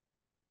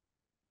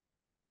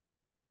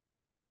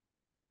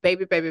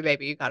 Baby, baby,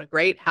 baby, you got a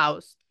great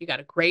house, you got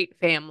a great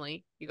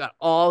family, you got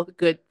all the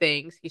good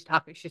things. She's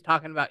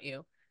talking about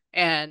you.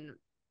 And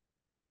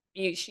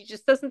she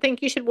just doesn't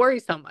think you should worry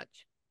so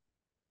much.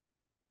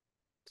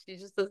 She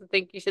just doesn't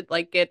think you should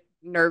like get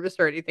nervous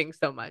or anything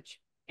so much.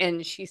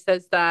 And she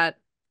says that,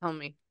 tell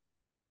me,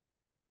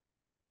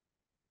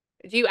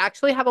 do you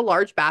actually have a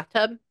large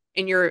bathtub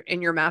in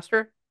your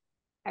master?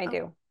 I Oh,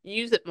 do.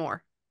 use it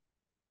more.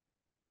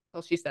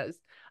 Well, she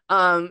says.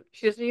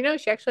 She says,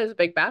 she actually has a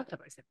big bathtub.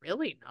 I said,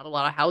 "Really? Not a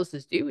lot of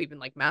houses do, even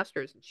like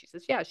masters." And she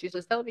says, "Yeah." She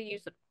says, "Tell me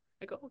use it."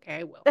 I go, "Okay,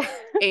 I will."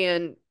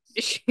 And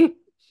she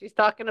she's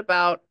talking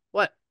about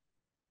what?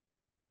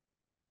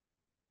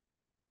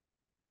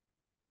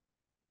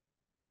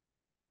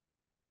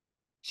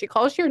 She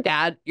calls your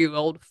dad, you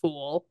old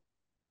fool.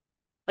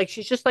 Like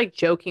she's just like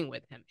joking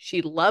with him.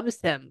 She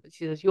loves him, but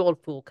she says, "You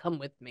old fool, come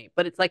with me."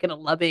 But it's like in a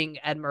loving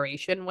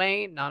admiration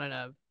way, not in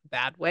a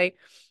bad way.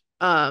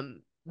 Hold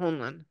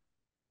on.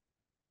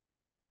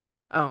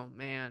 Oh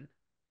man.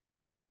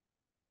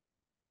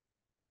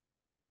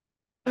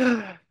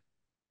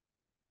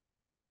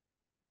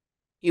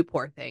 You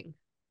poor thing.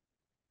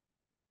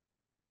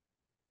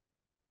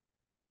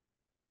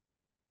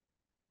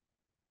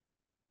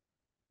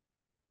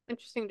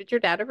 Interesting. Did your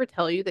dad ever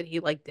tell you that he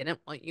like didn't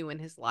want you in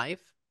his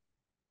life?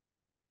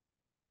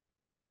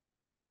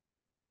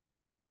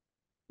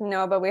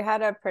 No, but we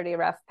had a pretty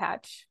rough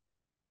patch.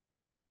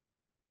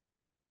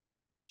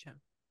 Jim.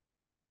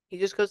 He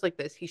just goes like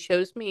this. He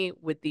shows me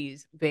with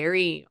these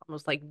very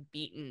almost like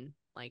beaten,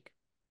 like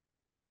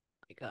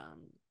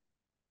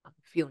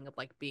feeling of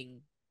like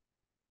being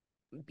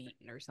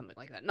beaten or something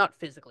like that. Not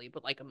physically,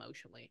 but like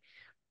emotionally.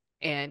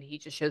 And he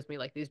just shows me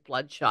like these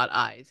bloodshot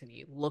eyes and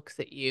he looks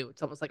at you.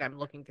 It's almost like I'm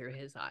looking through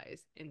his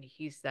eyes. And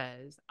he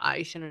says,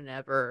 I should have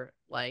never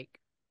like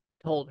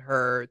told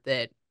her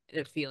that in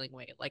a feeling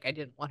way. Like I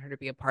didn't want her to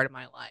be a part of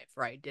my life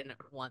or I didn't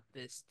want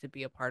this to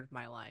be a part of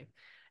my life.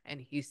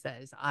 And he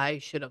says, I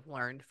should have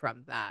learned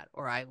from that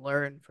or I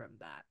learned from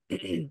that.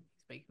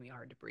 It's making me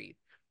hard to breathe.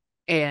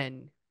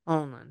 And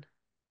hold on.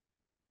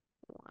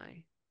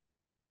 Why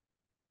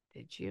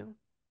did you?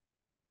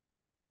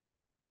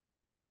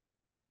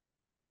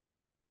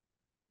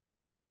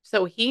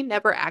 So he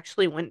never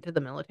actually went to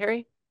the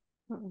military?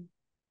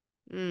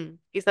 Mm-mm.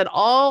 He said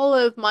all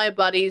of my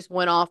buddies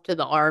went off to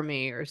the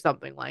army or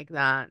something like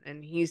that.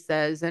 And he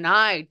says, and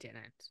I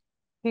didn't.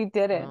 He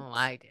didn't. Oh,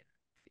 I didn't.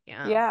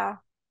 Yeah. Yeah.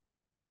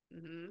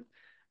 hmm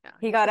Yeah.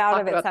 He He's got just out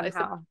of talking it about, I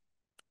said, somehow.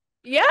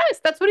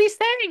 yes, that's what he's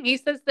saying. He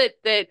says that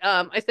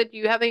I said, do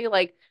you have any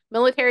like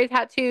military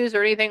tattoos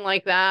or anything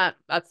like that?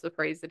 That's the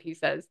phrase that he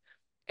says.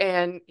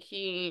 And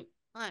he,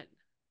 what?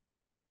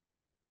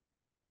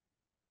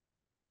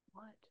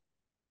 What?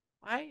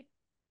 Why?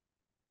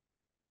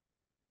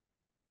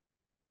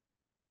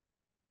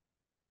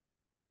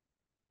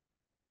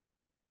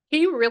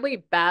 He really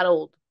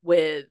battled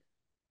with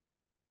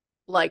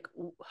like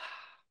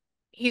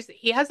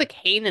he has a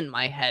cane in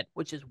my head,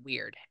 which is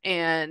weird.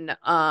 And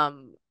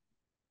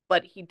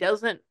but he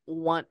doesn't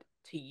want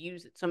to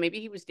use it. So maybe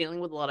he was dealing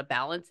with a lot of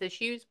balance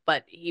issues,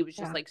 but he was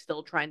just Yeah. like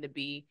still trying to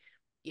be,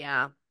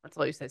 yeah, that's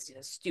all he says. He's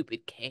a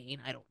stupid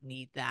cane. I don't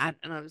need that.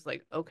 And I was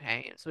like,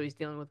 okay. So he's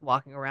dealing with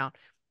walking around.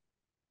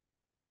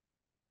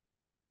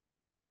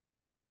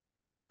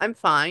 I'm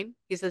fine.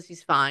 He says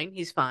he's fine.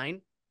 He's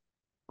fine.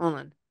 Hold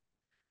on.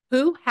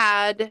 Who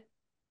had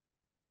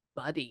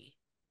Buddy?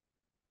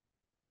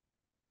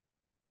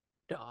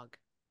 Dog.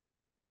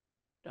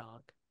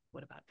 Dog.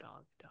 What about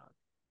dog? Dog.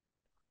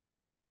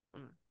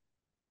 Hmm.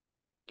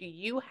 Do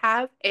you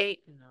have a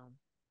no?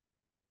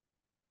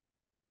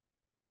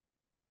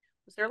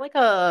 Was there like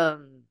a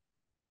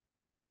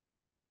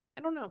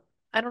I don't know.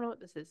 I don't know what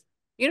this is.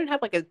 You don't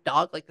have like a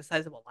dog like the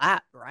size of a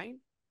lab, right?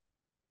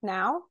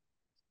 Now?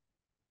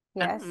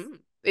 I Yes. don't know.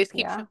 They just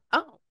keep Yeah. showing.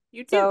 Oh,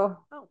 you do. So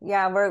Oh,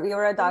 yeah, we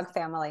were a what is dog it?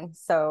 family.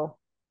 So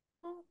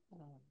Oh,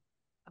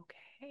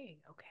 okay,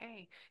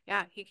 okay.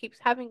 Yeah, he keeps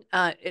having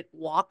it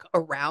walk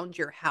around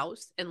your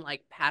house and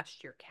like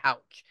past your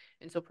couch.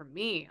 And so for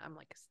me, I'm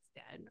like, is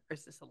this dead or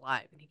is this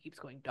alive? And he keeps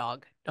going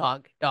dog,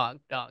 dog, dog,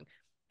 dog.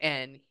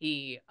 And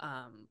he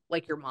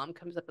like your mom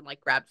comes up and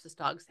like grabs this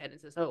dog's head and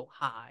says, "Oh,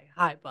 hi,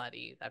 hi,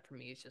 buddy." That for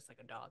me is just like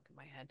a dog in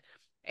my head.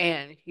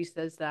 And he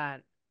says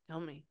that, tell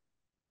me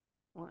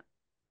what?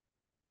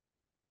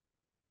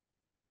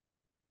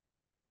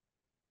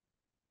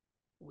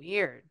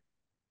 Weird.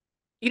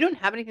 You don't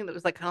have anything that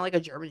was like kind of like a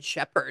German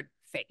Shepherd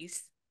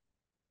face,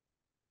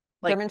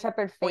 like German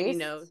Shepherd pointy face.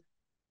 nose.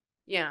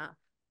 Yeah,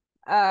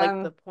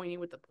 like the Um, pointy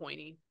with the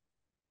pointy.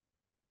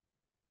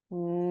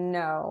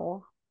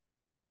 no.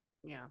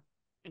 Yeah,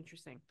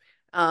 interesting.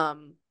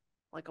 Um,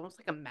 like almost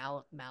like a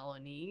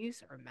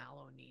Malonese or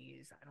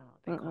Malonese. I don't know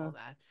what they call Mm-mm.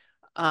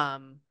 that.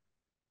 Um,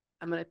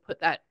 I'm gonna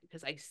put that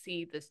because I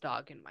see this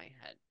dog in my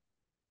head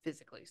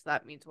physically. So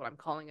that means what I'm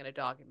calling it a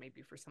dog, it may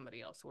be for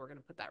somebody else. So we're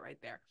gonna put that right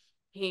there.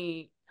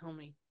 He told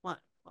me what?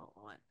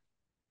 What?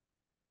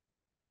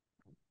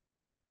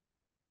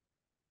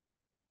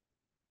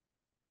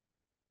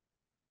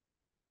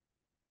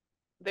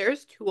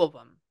 There's two of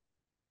them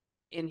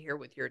in here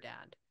with your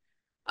dad.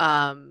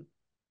 Um,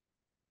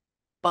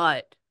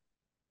 but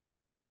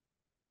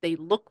they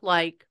look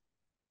like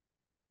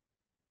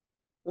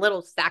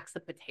little sacks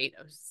of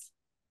potatoes.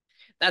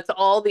 That's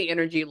all the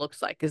energy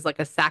looks like is like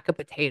a sack of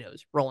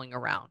potatoes rolling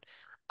around.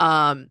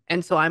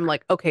 And so I'm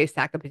like, okay,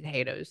 sack of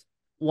potatoes.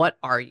 What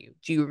are you?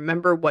 Do you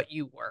remember what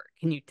you were?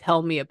 Can you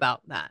tell me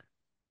about that?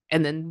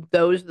 And then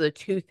those are the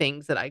two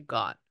things that I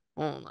got.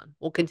 Hold on.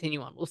 We'll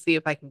continue on. We'll see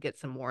if I can get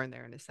some more in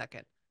there in a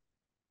second.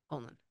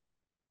 Hold on.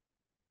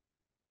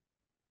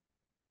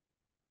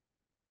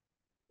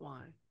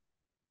 Why?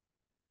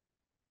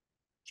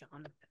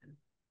 Jonathan.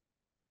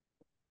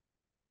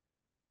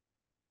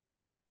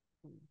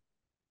 Hmm.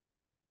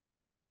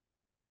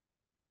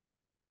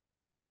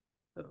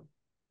 Who?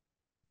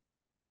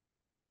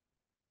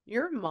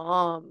 Your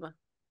mom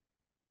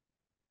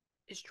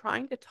is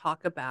trying to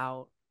talk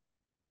about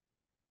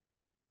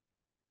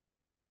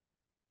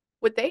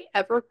would they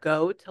ever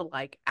go to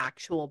like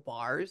actual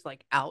bars,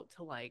 like out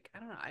to like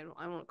I don't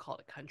want to call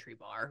it a country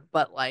bar,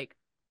 but like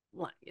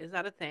what is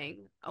that a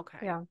thing? Okay.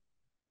 Yeah.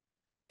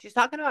 She's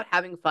talking about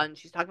having fun.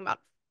 She's talking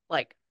about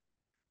like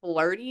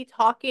flirty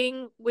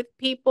talking with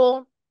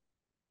people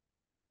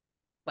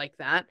like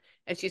that.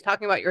 And she's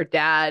talking about your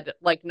dad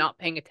like not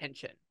paying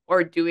attention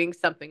or doing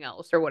something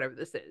else or whatever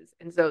this is.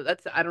 And so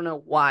that's I don't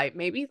know why.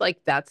 Maybe like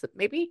that's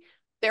maybe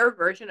their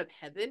version of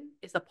heaven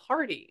is a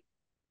party.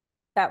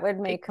 That would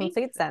I make think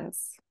complete so.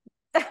 sense.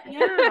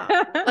 Yeah.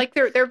 Like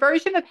their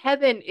version of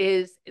heaven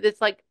is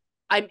it's like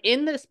I'm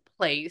in this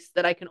place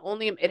that I can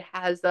only it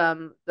has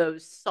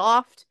those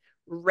soft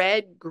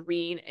red,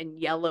 green, and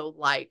yellow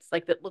lights,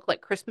 like that look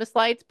like Christmas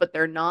lights, but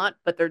they're not,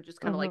 but they're just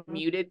kind of like Hmm.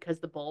 muted because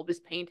the bulb is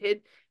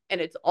painted and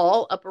it's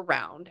all up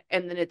around.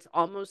 And then it's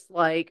almost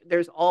like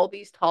there's all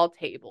these tall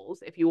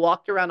tables. If you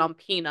walked around on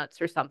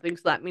peanuts or something,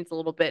 so that means a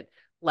little bit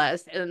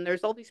less. And then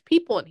there's all these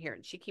people in here,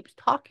 and she keeps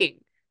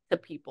talking to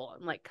people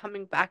and like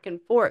coming back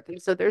and forth.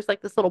 And so there's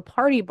like this little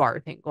party bar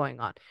thing going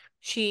on.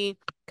 She,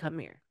 come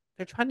here.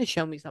 They're trying to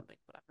show me something,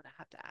 but I'm gonna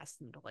have to ask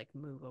them to like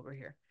move over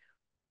here.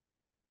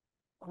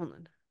 Hold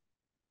on.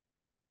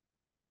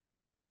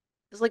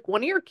 Does like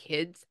one of your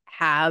kids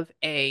have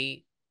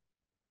a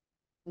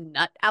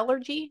nut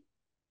allergy?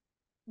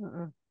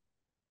 Mm-mm.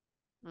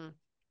 Hmm.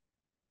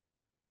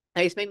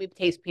 They just made me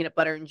taste peanut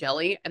butter and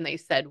jelly, and they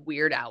said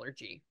weird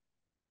allergy.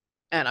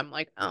 And I'm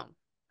like, oh,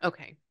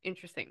 okay,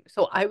 interesting.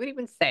 So I would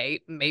even say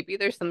maybe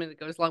there's something that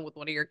goes along with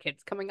one of your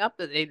kids coming up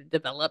that they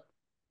develop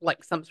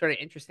like some sort of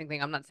interesting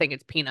thing. I'm not saying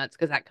it's peanuts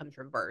because that comes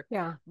from birth,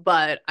 Yeah.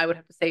 but I would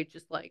have to say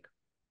just like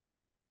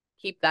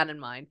keep that in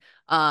mind.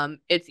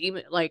 It's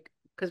even like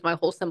because my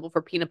whole symbol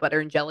for peanut butter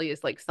and jelly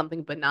is like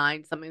something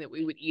benign, something that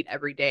we would eat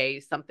every day,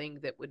 something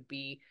that would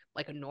be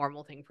like a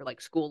normal thing for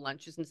like school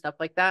lunches and stuff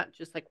like that.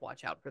 Just like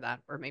watch out for that,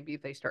 or maybe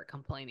if they start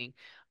complaining,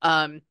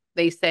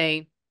 they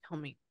say, "Tell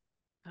me,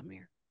 come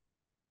here,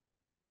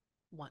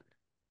 one,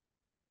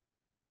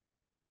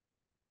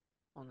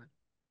 hold on."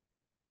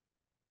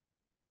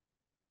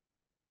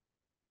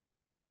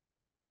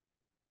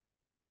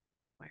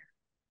 Where?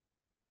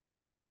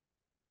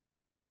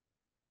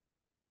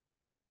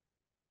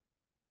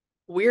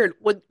 Weird.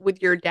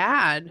 With your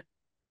dad,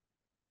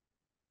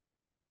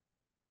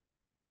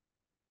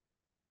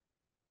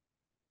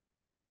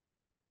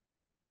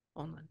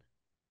 hold on.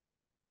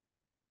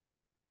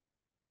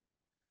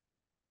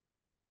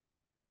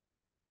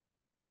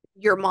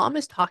 Your mom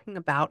is talking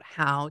about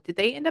how did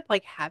they end up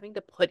like having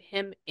to put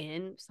him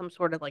in some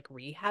sort of like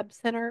rehab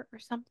center or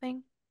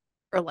something?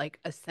 Or like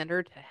a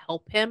center to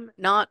help him,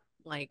 not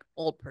like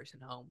old person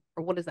home.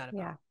 Or what is that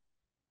about?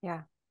 Yeah.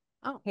 Yeah.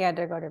 Oh, He had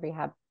to go to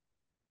rehab.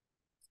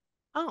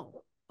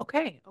 oh,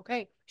 okay,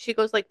 okay. She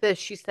goes like this.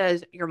 She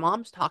says, your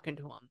mom's talking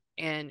to him.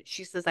 And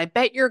she says, I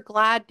bet you're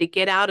glad to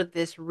get out of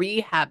this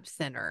rehab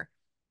center.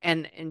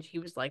 And he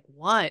was like,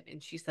 what?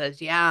 And she says,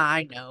 yeah,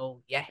 I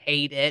know. You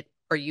hate it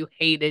or you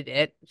hated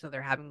it. So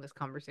they're having this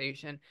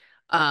conversation.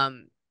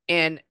 Um,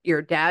 and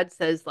your dad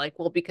says, like,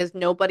 well, because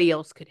nobody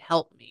else could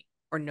help me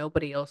or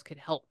nobody else could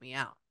help me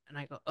out. And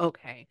I go,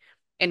 okay.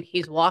 And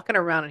he's walking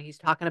around and he's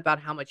talking about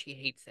how much he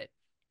hates it.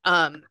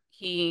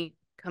 He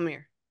come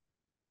here.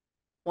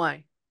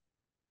 Why?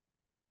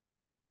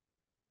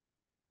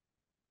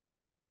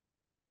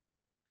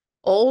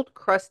 Old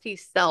crusty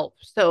self.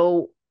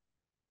 So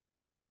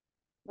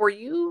were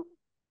you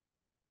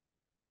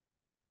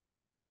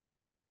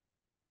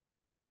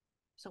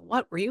so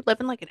what? Were you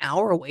living like an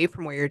hour away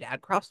from where your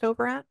dad crossed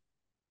over at?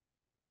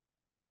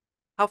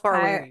 How far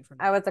away were I you from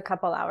I there? was a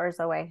couple hours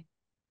away.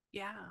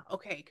 Yeah,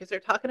 okay, because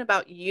they're talking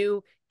about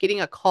you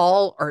getting a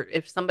call, or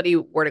if somebody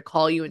were to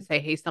call you and say,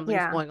 "Hey, something's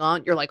Yeah. going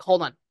on," you're like,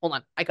 hold on,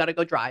 I gotta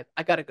go drive,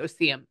 I gotta go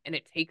see him," and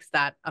it takes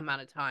that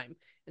amount of time,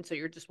 and so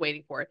you're just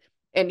waiting for it.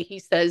 And he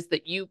says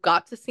that you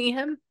got to see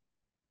him,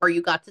 or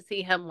you got to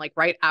see him like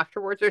right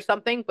afterwards or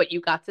something, but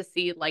you got to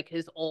see like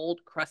his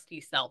old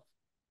crusty self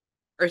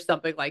or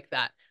something like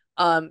that.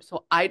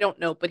 So I don't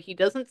know, but he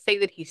doesn't say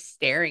that he's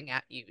staring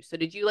at you. So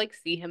did you like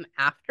see him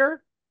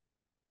after?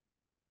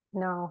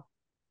 No.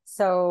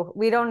 So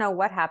we don't know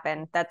what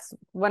happened. That's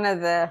one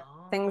of the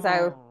things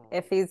Oh.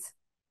 if he's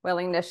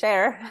willing to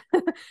share.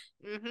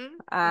 Mm-hmm.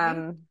 Mm-hmm.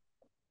 um,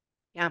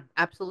 Yeah,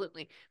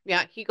 absolutely.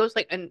 Yeah, he goes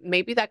like, and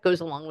maybe that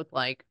goes along with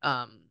like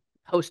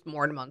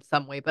post-mortem on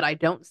some way, but I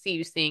don't see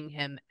you seeing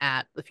him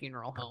at the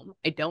funeral home.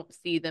 I don't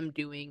see them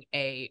doing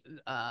a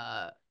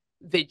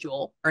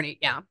vigil or any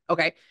yeah,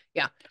 okay.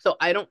 Yeah. So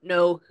I don't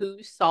know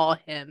who saw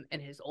him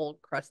and his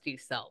old crusty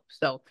self.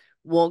 So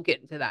we'll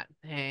get into that.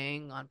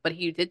 Hang on. But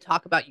he did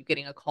talk about you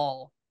getting a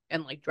call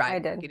and like I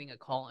driving, did. getting a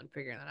call and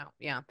figuring that out.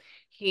 Yeah.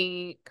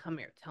 He come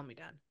here, tell me,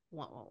 Dad.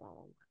 What?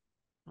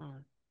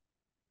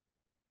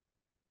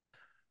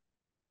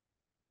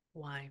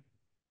 Why?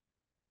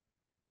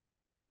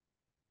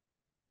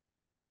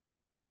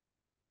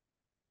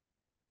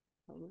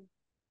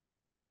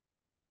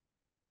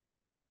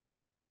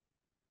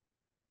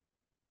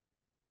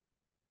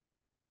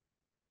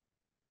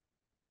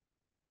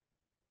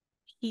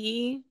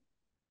 He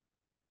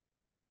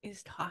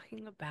is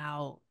talking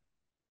about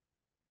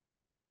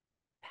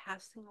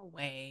passing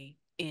away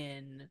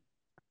in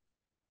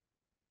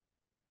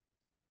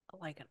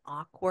like an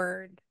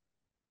awkward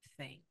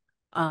thing.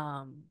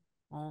 Hold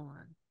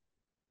on.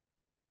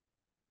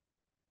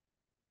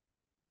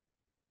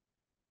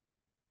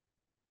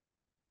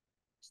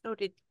 So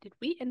did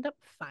we end up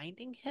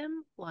finding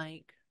him?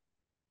 Like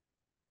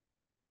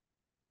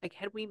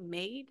had we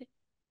made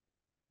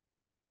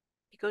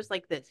he goes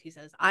like this. He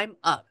says, I'm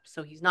up.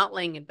 So he's not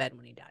laying in bed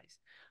when he dies.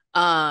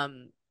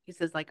 He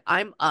says, like,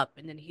 I'm up.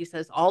 And then he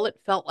says, all it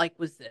felt like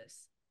was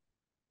this.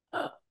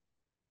 Ugh.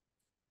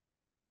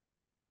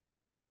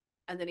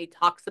 And then he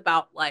talks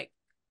about like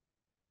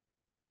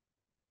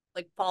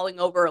falling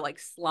over, like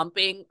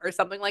slumping or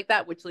something like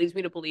that, which leads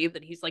me to believe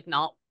that he's like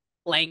not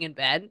laying in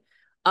bed.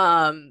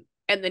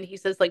 And then he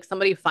says like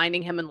somebody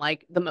finding him in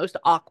like the most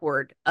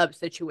awkward of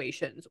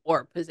situations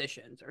or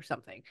positions or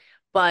something.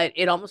 But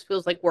it almost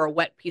feels like we're a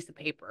wet piece of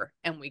paper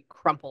and we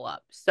crumple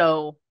up.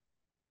 So,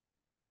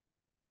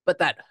 but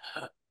that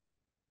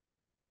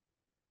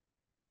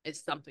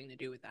is something to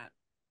do with that.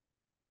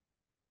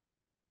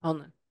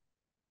 Hold on.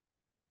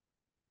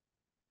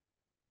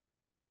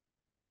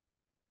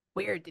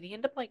 Weird. Did he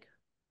end up like,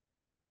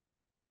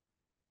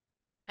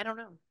 I don't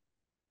know.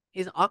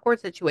 He's an awkward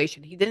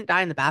situation. He didn't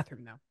die in the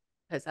bathroom though.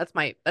 Because that's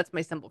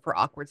my symbol for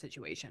awkward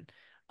situation.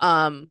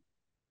 Um,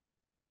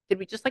 did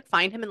we just like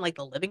find him in like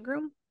the living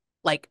room?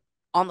 Like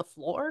on the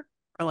floor?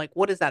 Or like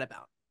what is that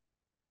about?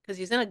 Because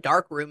he's in a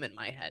dark room in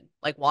my head,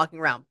 like walking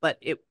around, but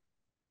it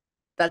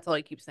that's all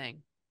he keeps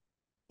saying.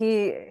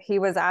 He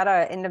was at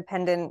a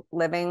independent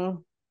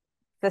living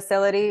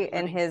facility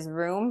Independent in living. his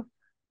room,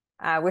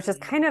 which is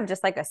kind Mm. of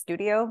just like a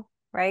studio,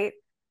 right?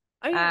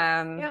 Oh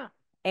yeah. Um, Yeah.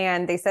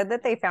 and they said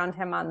that they found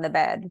him on the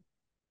bed.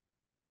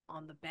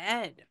 On the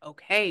bed.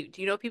 Okay.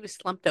 Do you know if he was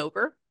slumped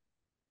over?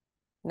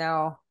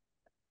 No,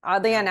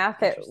 oddly No.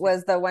 enough, it Interesting.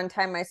 was the one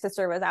time my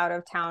sister was out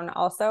of town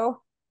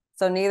also.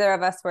 So neither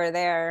of us were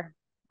there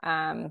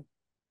um,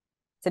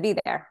 to be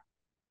there.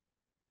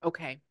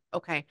 Okay.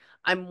 Okay.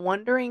 I'm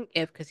wondering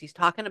if because he's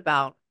talking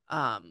about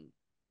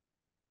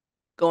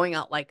going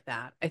out like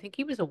that. I think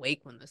he was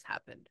awake when this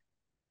happened.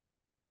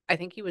 I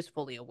think he was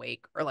fully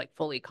awake or like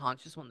fully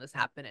conscious when this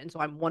happened. And so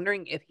I'm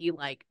wondering if he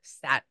like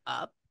sat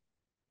up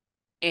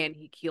and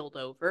he keeled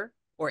over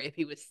or if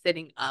he was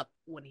sitting up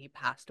when he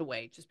passed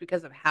away just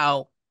because of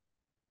how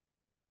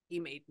he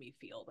made me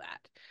feel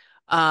that.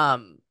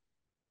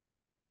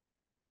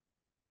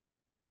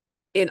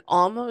 It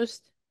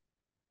almost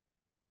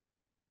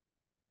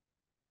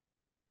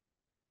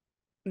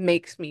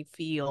makes me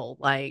feel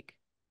like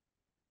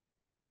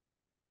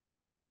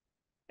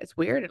it's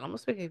weird. It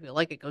almost makes me feel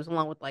like it goes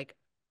along with like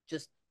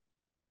just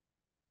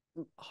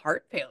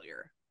heart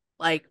failure.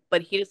 Like,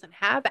 but he doesn't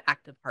have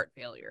active heart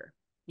failure,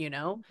 you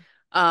know?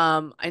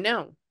 I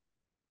know,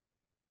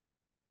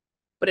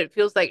 but it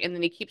feels like, and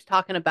then he keeps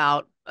talking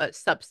about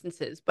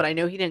substances, but I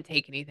know he didn't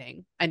take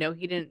anything. I know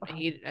he didn't, I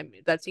mean,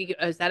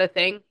 is that a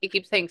thing? He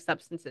keeps saying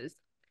substances.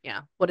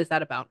 Yeah. What is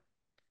that about?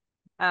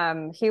 He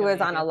Do you have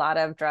was any on a idea? lot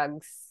of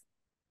drugs,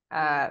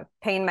 Mm,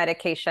 pain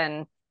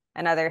medication,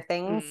 and other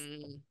things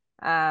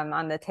mm,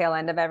 on the tail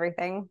end of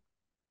everything.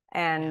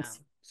 And yeah.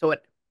 So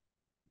it,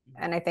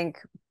 and I think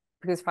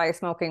he was probably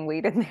smoking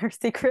weed in there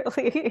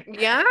secretly.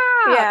 yeah.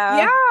 Yeah.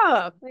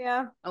 Yeah.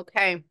 Yeah.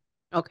 Okay.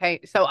 Okay.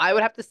 So I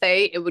would have to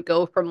say it would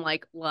go from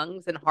like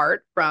lungs and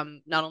heart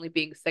from not only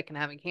being sick and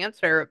having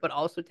cancer, but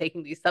also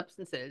taking these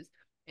substances.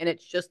 And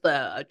it's just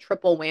a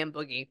triple wham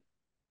boogie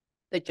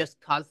that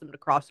just caused him to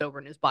cross over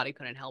and his body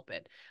couldn't help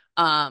it.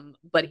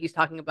 But he's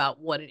talking about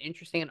what an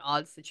interesting and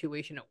odd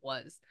situation it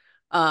was.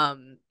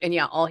 And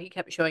yeah, all he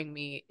kept showing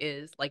me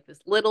is like this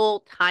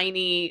little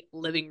tiny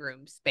living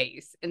room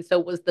space. And so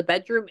was the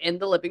bedroom in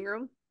the living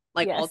room,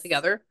 like all Yes.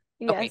 together?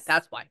 Okay, Yes.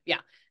 that's why.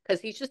 Yeah,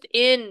 because he's just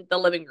in the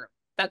living room.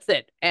 That's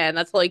it. And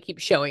that's all he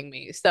keeps showing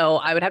me. So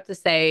I would have to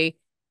say,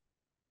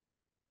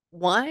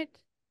 what?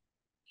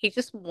 He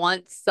just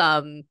wants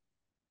some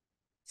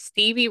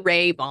Stevie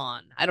Ray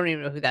Vaughan. I don't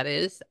even know who that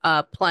is.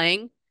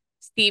 Playing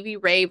Stevie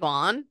Ray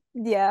Vaughan.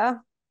 Yeah.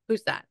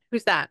 Who's that?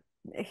 Who's that?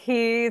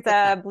 He's What's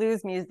a that?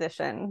 blues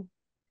musician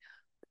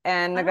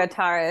and a Oh,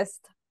 guitarist.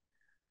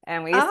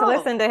 And we used to oh,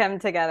 listen to him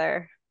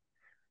together.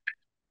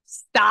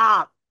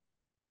 stop.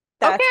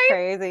 That's Okay.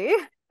 crazy.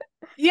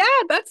 Yeah,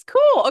 that's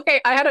cool. Okay,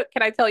 can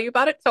I tell you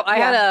about it? So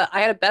Yeah. I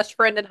had a best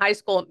friend in high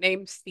school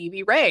named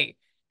Stevie Ray.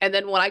 And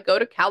then when I go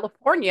to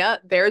California,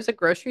 there's a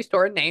grocery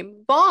store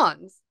named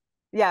Vaughn's.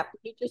 Yeah.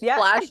 He just Yeah.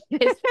 flashed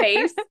his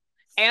face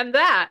and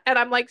that. And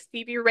I'm like,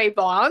 Stevie Ray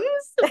Vaughan's?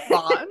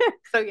 Vaughn.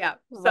 So yeah.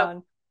 So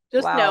Vaughn.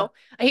 just know. Wow.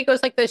 He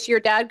goes like this. Your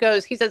dad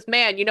goes, he says,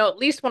 man, at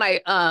least when I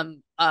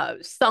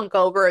sunk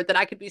over that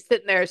I could be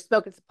sitting there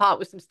smoking some pot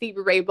with some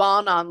Stevie Ray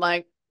Vaughan on,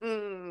 like,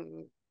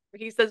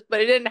 he says, but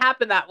it didn't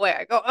happen that way.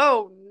 I go,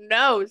 oh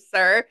no,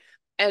 sir.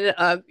 And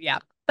yeah,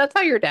 that's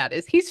how your dad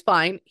is. He's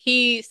fine.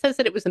 He says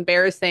that it was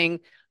embarrassing,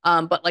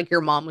 but like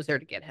your mom was there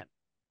to get him.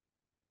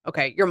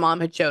 Okay, your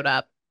mom had showed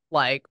up,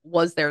 like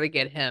was there to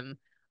get him.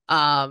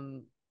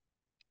 Um,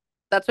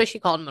 That's why she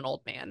called him an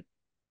old man.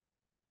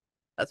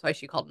 That's why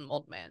she called him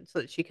old man, so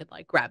that she could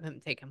like grab him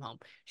and take him home.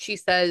 She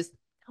says,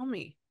 "Tell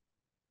me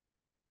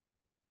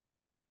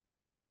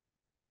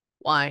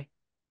why."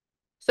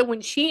 So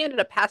when she ended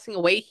up passing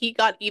away, he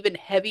got even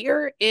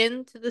heavier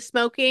into the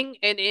smoking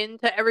and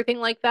into everything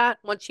like that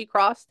once she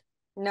crossed.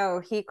 No,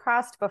 he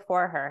crossed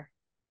before her.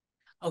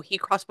 Oh, he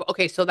crossed.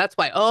 Okay, so that's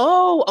why.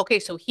 Oh, okay,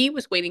 so he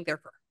was waiting there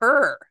for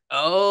her.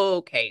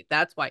 Okay,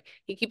 that's why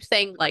he keeps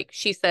saying like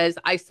she says,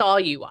 "I saw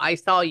you, I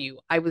saw you,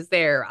 I was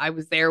there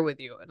with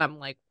you," and I'm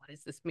like, what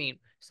does this mean?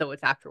 So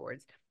it's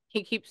afterwards.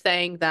 He keeps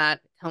saying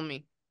that. Tell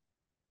me,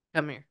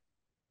 come here.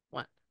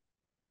 What?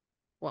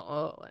 What?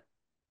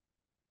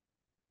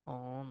 Hold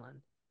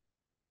on.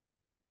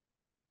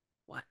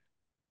 What?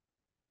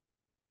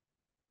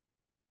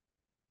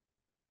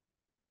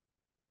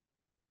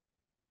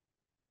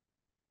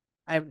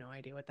 I have no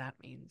idea what that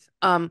means.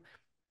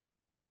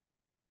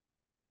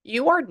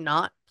 You are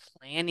not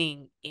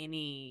planning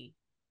any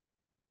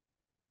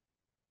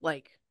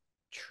like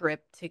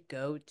trip to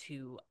go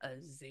to a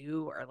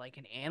zoo or like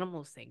an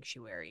animal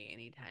sanctuary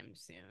anytime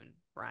soon,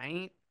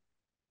 right?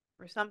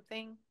 Or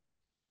something.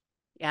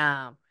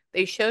 Yeah.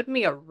 They showed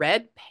me a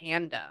red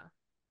panda,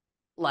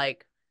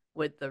 like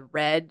with the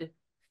red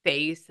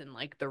face and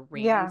like the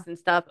Yeah. rings and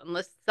stuff,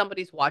 unless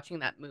somebody's watching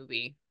that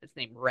movie. It's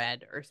named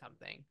Red or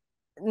something.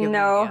 You have any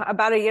No, idea?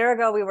 about a year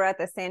ago we were at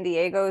the San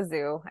Diego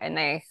Zoo and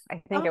I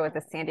think it was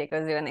the Oh. San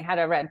Diego Zoo and they had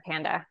a red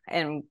panda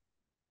and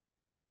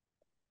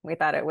we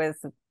thought it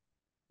was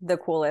the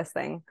coolest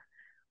thing.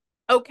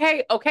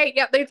 Okay.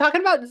 Yeah, they're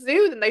talking about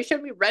zoo, and they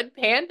showed me red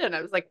panda, and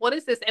I was like, what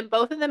is this? And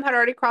both of them had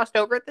already crossed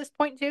over at this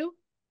point too.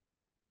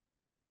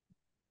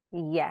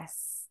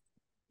 Yes.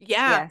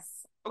 Yeah.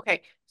 Yes.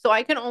 Okay. So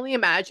I can only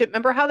imagine.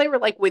 Remember how they were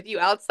like with you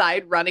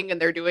outside running and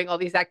they're doing all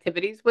these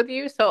activities with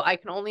you? So I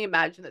can only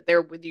imagine that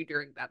they're with you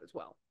during that as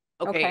well.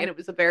 Okay. And Okay. it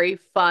was a very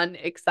fun,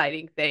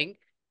 exciting thing.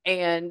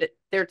 And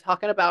they're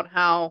talking about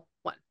how,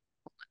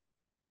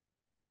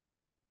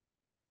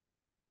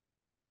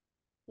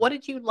 what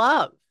did you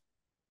love?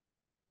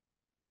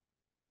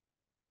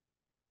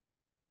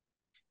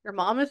 Your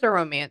mom is a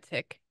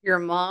romantic. Your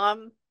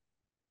mom,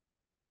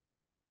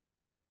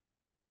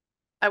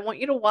 I want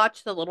you to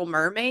watch The Little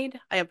Mermaid.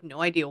 I have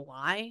no idea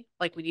why.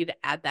 Like we need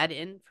to add that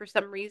in for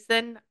some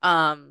reason.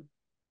 What?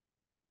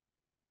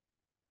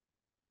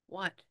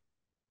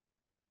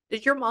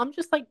 Did your mom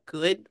just like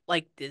good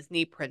like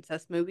Disney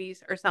princess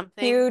movies or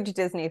something? Huge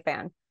Disney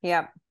fan.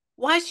 Yep.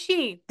 Was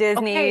she?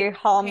 Disney, Okay.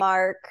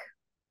 Hallmark.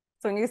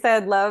 So when you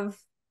said love,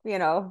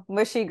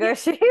 mushy Yeah.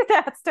 gushy,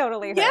 that's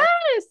totally her.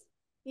 Yes.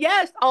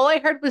 Yes. All I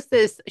heard was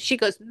this. She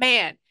goes,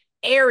 man,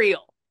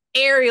 Ariel.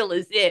 Ariel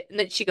is it. And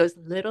then she goes,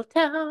 little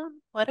town,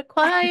 what a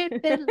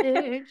quiet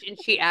village. And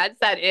she adds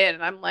that in.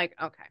 And I'm like,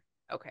 okay.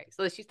 Okay.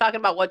 So she's talking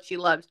about what she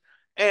loves.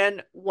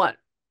 And what?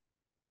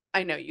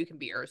 I know you can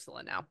be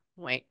Ursula now.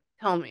 Wait,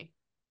 tell me.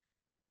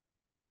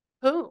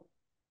 Who?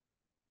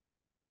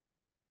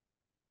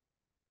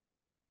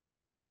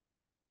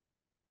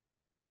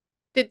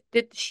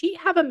 Did she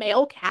have a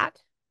male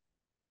cat?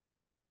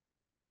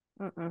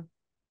 Mm-mm.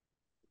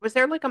 Was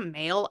there like a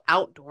male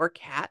outdoor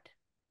cat?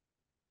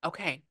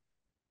 Okay.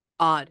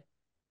 Odd.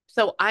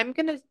 So I'm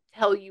going to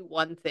tell you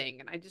one thing,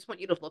 and I just want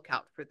you to look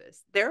out for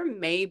this. There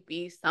may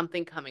be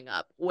something coming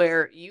up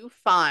where you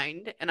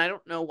find, and I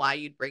don't know why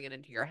you'd bring it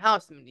into your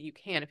house. I mean, you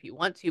can if you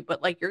want to,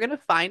 but like you're going to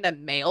find a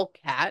male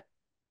cat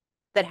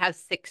that has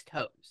six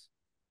toes.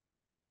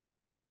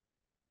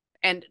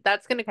 And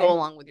that's going to go Okay.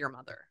 along with your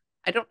mother.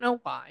 I don't know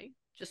why.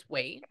 Just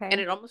wait. And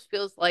Okay. it almost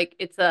feels like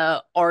it's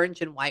a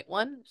orange and white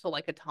one, so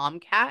like a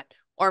tomcat,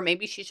 or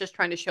maybe she's just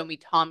trying to show me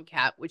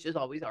tomcat, which is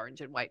always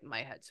orange and white in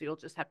my head. So you'll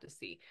just have to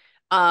see.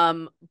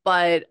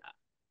 But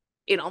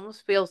it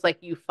almost feels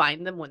like you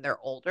find them when they're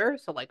older,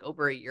 so like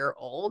over a year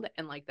old,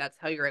 and like that's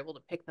how you're able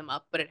to pick them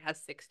up, but it has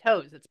six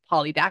toes. It's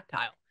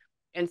polydactyl.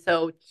 And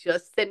so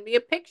just send me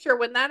a picture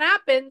when that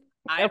happens.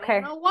 I don't Okay.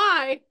 know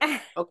why.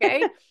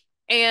 Okay.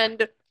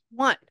 And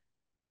what?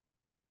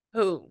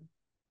 Who?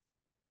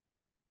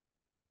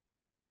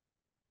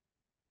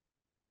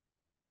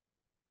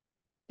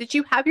 Did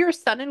you have your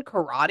son in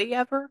karate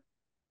ever?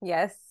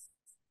 Yes.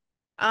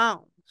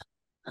 Oh,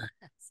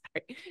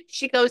 sorry.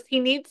 She goes,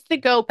 he needs to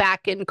go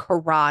back in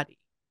karate.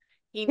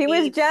 He He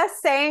was needs,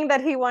 just saying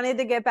that he wanted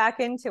to get back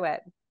into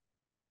it.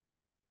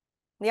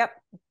 Yep.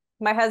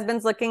 My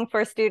husband's looking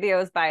for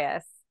studios by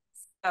us.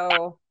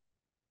 So,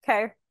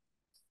 okay.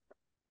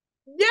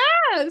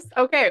 yes.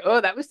 Okay. Oh,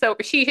 that was so,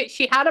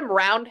 she had him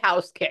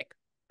roundhouse kick.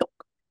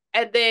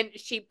 And then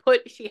she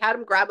had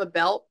him grab a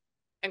belt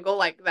and go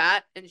like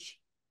that. And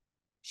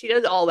she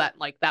does all that in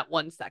like that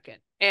 1 second.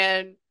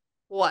 And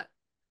what?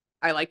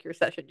 I like your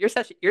session. Your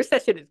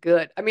session is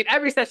good. I mean,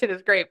 every session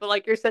is great, but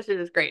like your session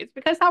is great. It's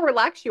because how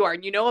relaxed you are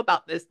and you know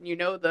about this and you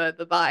know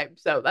the vibe.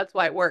 So that's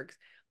why it works.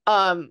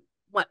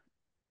 What?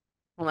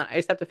 Hold on. I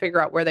just have to figure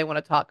out where they want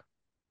to talk.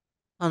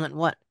 Hold on.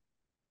 What?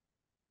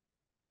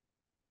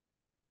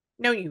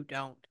 No, you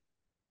don't.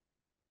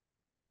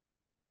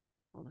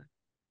 Hold on.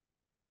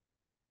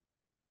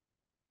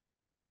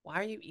 Why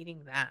are you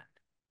eating that?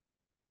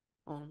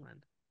 Hold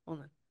on. Hold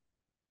on.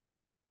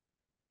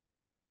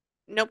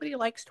 Nobody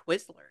likes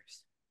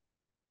Twizzlers.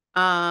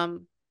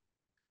 Um,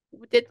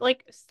 did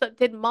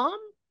mom?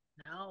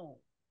 No.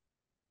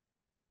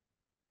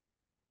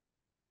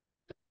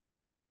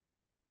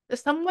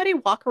 Does somebody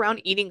walk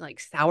around eating like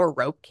sour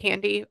rope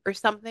candy or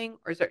something?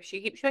 Or is there, she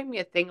keeps showing me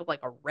a thing of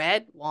like a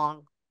red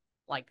long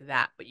like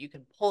that, but you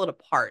can pull it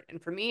apart. And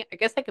for me, I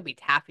guess that could be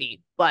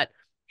taffy, but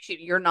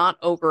you're not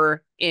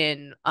over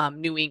in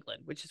New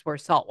England, which is where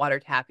saltwater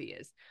taffy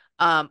is.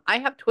 I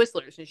have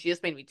Twizzlers and she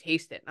just made me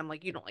taste it. And I'm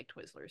like, you don't like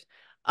Twizzlers.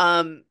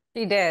 Um,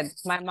 She did.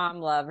 My mom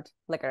loved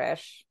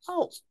licorice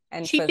oh,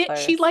 and she did.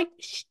 She Twizzlers. like,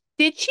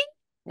 did she?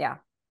 Yeah.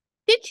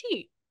 Did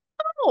she?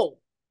 Oh,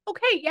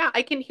 okay. Yeah,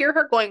 I can hear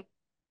her going,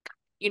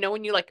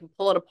 when you like can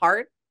pull it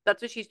apart,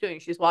 that's what she's doing.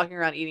 She's walking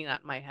around eating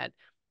that in my head.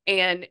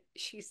 And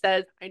she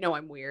says, I know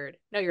I'm weird.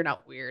 No, you're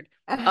not weird.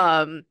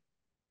 Um,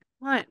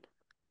 what?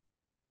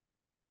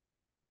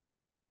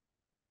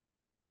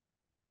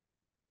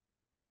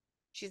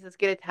 She says,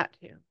 get a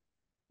tattoo.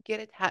 Get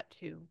a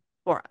tattoo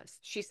for us.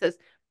 She says,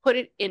 put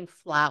it in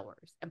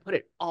flowers and put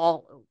it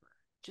all over.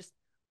 Just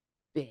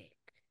big.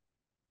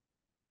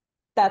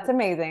 That's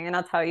amazing. And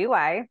I'll tell you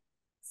why.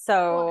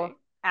 So, Why?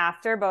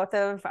 after both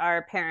of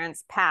our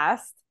parents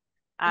passed,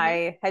 Mm-hmm.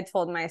 I had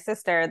told my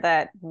sister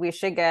that we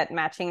should get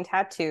matching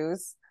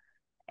tattoos,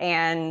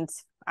 and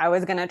I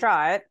was going to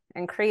draw it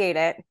and create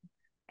it.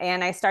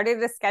 And I started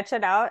to sketch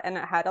it out, and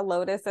it had a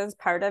lotus as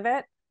part of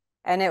it.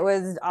 And it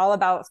was all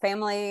about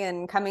family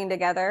and coming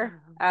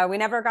together. We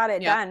never got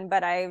it Yeah. done,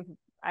 but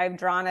I've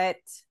drawn it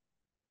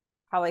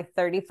probably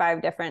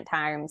 35 different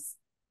times.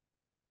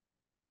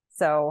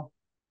 So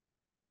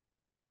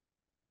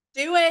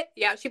Do it.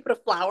 Yeah, she put a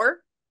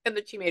flower and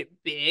then she made it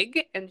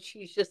big and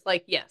she's just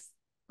like, yes,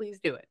 please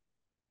do it.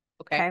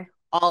 Okay. okay.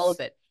 All of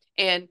it.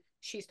 And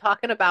she's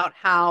talking about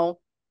how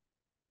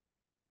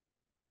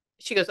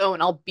she goes, oh,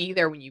 and I'll be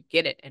there when you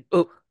get it. And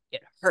oh,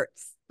 it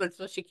hurts. That's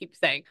what she keeps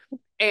saying.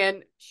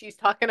 And she's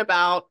talking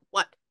about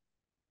what?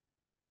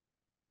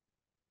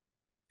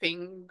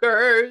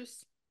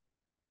 Fingers.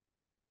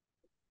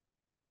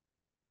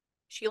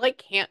 She like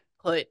can't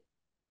put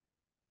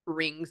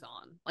rings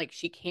on. Like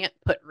she can't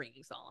put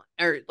rings on.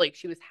 Or like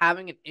she was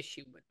having an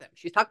issue with them.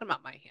 She's talking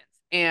about my hands.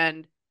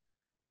 And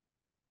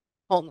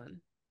hold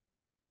on.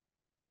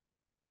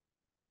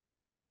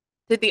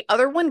 Did the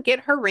other one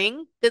get her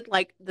ring? Did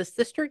like the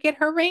sister get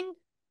her ring?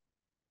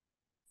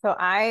 So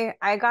I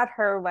got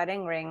her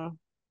wedding ring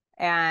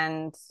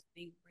and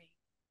Ring.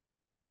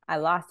 I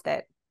lost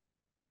it.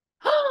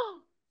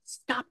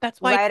 Stop. That's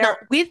why it's Right or not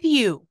with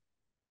you.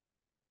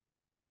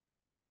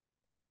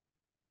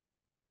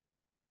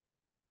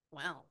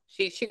 Well,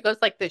 she goes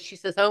like this. She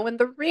says, "Oh, and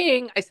the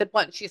ring." I said,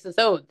 "What?" She says,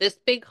 "Oh, this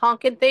big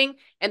honking thing."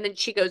 And then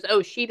she goes,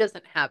 "Oh, she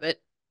doesn't have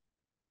it.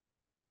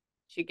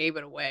 She gave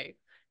it away."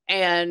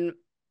 And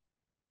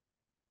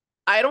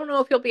I don't know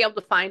if you'll be able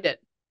to find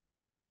it.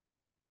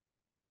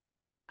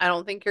 I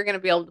don't think you're going to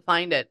be able to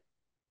find it.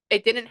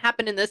 It didn't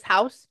happen in this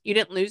house. You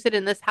didn't lose it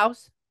in this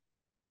house?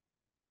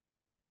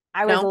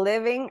 No?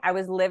 I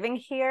was living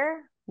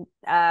here.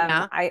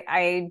 Yeah.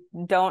 I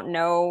don't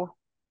know.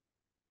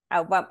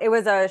 Well, it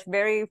was a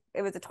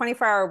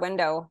 24-hour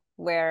window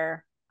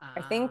where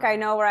I think I Ah,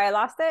 know where I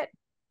lost it.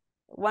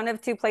 One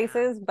of two yeah.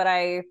 places, but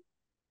I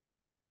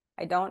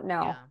don't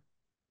know. Yeah.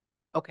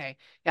 Okay.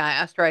 Yeah, I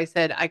asked her,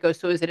 I go,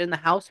 so is it in the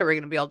house? Are we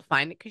going to be able to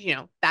find it? Because,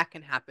 that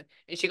can happen.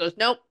 And she goes,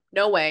 nope,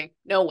 no way,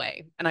 no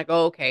way. And I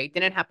go, okay,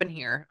 didn't happen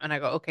here. And I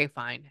go, okay,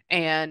 fine.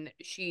 And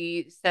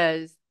she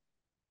says,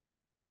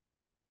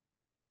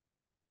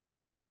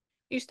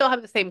 you still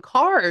have the same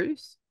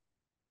cars.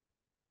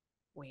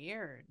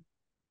 Weird.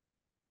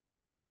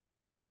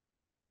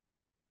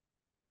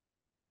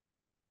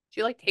 Do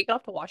you like take it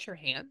off to wash your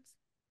hands?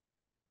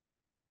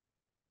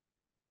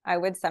 I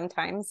would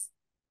sometimes.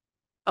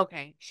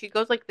 Okay. She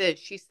goes like this.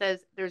 She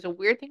says there's a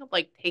weird thing of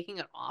like taking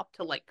it off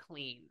to like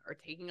clean or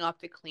taking off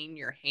to clean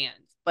your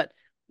hands. But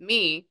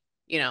me,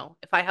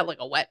 if I have like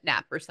a wet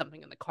nap or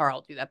something in the car,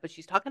 I'll do that. But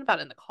she's talking about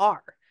in the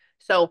car.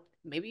 So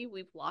maybe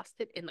we've lost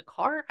it in the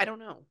car. I don't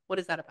know. What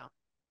is that about?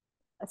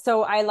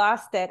 So I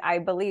lost it, I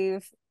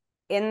believe,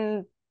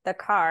 in the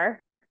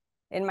car,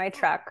 in my Oh,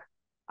 truck,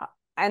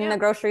 in the yeah.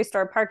 grocery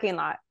store parking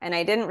lot. And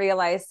I didn't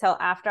realize till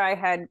after I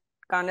had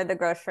gone to the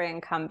grocery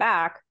and come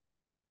back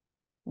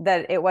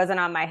that it wasn't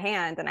on my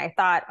hand. And I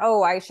thought,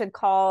 oh, I should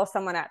call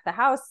someone at the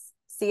house,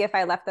 see if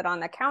I left it on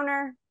the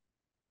counter.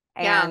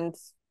 Yeah. And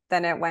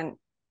then it went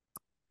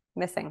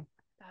missing.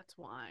 That's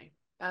why.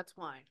 That's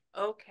why.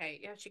 Okay.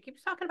 Yeah. She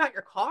keeps talking about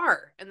your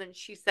car. And then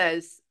she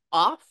says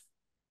off,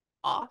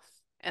 off.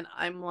 And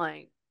I'm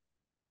like,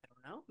 I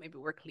don't know. Maybe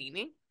we're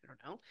cleaning. I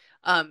don't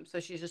know.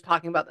 So she's just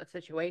talking about the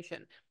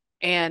situation.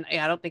 And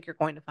yeah, I don't think you're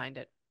going to find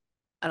it.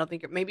 I don't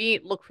think you're maybe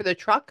look for the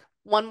truck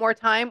one more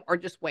time or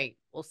just wait.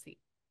 We'll see.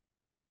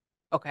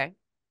 Okay.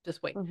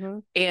 Just wait. Mm-hmm.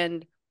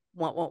 And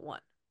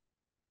what?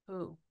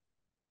 Who?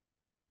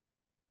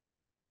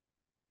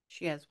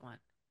 She has one.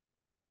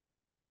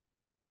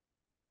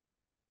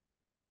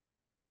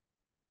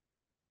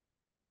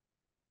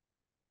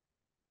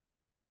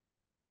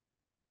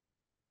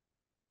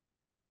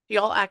 Do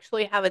y'all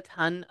actually have a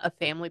ton of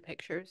family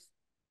pictures?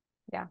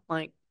 Yeah.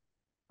 Like,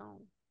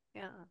 oh,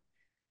 yeah.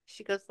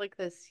 She goes like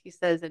this. He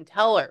says, and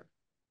tell her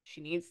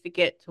she needs to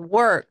get to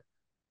work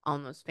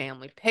on those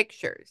family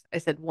pictures. I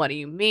said, what do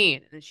you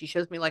mean? And she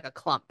shows me like a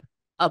clump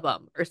of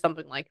them or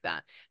something like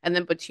that. And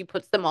then, but she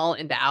puts them all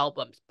into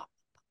albums.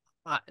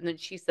 And then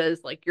she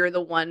says, like, you're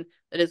the one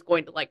that is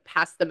going to like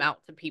pass them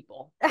out to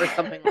people or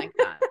something like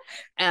that.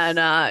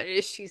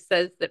 And she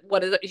says that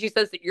what is it? She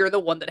says that you're the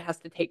one that has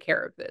to take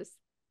care of this.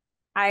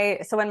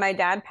 So when my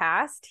dad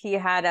passed, he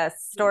had a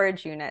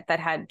storage unit that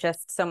had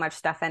just so much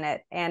stuff in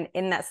it. And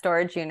in that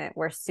storage unit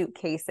were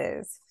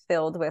suitcases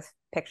filled with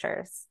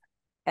pictures.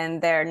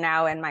 And they're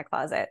now in my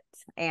closet.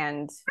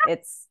 And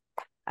it's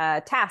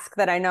a task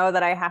that I know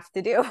that I have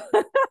to do.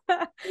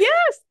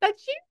 Yes,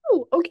 that's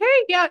you.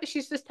 Okay, yeah,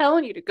 she's just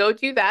telling you to go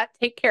do that,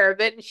 take care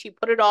of it, and she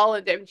put it all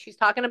in there. And she's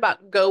talking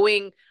about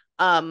going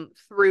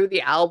through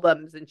the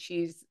albums, and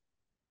she's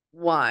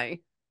why?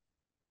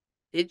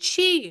 Did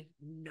she?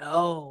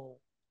 No.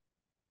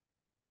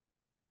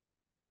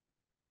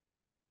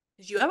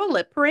 Did you have a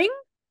lip ring?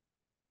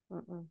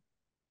 Mm-mm.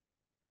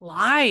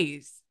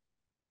 Lies.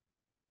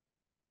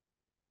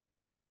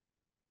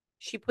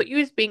 She put you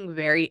as being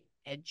very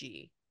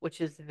edgy,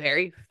 which is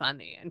very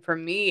funny. And for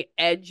me,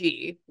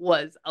 edgy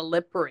was a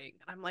lip ring.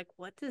 And I'm like,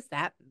 what does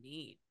that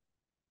mean?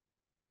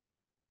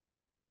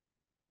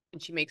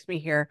 And she makes me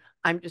hear,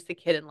 I'm just a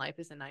kid and life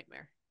is a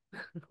nightmare,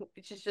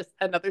 which is just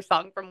another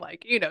song from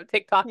like,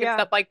 TikTok and Yeah.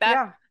 stuff like that.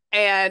 Yeah.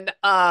 And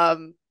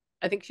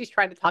I think she's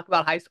trying to talk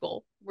about high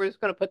school. We're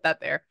just gonna put that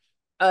there.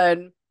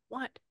 And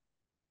what?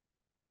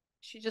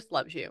 She just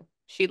loves you.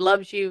 She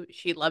loves you.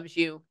 She loves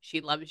you. She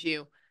loves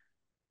you.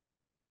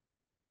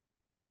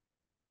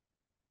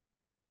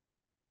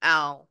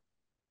 Ow.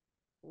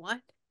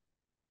 What?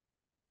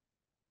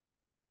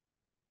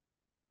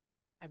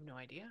 I have no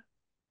idea.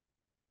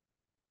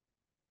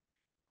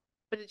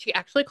 But did she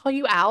actually call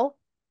you Al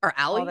or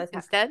All the Allie time.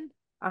 instead?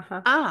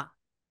 Uh-huh. Ah,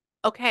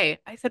 okay.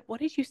 I said,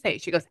 what did you say?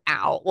 She goes,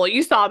 Al. Well,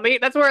 you saw me.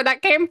 That's where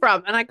that came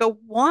from. And I go,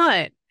 what?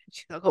 And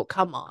she goes, oh,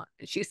 come on.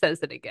 And she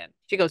says it again.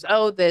 She goes,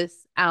 oh,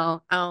 this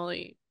Al,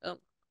 Allie. Oh,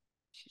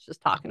 she's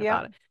just talking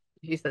about Yep. it.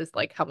 She says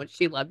like how much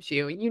she loves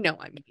you, and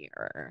I'm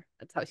here.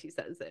 That's how she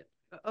says it.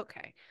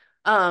 Okay.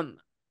 Um,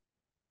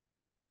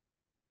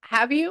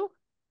 have you?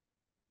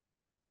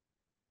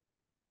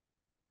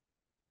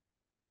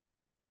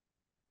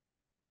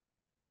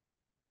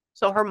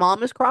 So her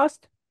mom is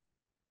crossed.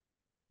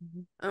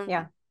 Mhm. Um,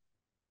 Yeah.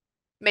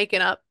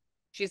 making up.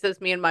 She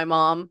says me and my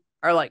mom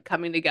are like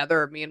coming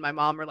together, or me and my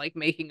mom are like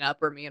making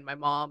up, or me and my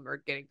mom are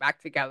getting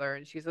back together.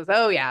 And she says,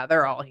 oh, yeah,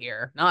 they're all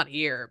here. Not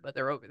here, but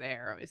they're over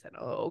there. I said,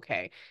 oh,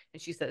 okay.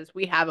 And she says,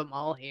 we have them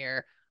all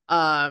here.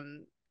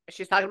 Um,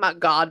 she's talking about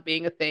God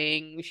being a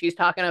thing. She's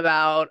talking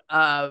about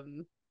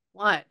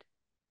what?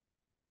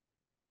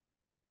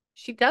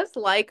 She does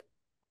like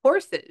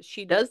horses.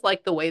 She does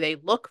like the way they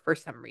look for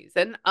some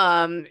reason.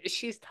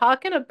 She's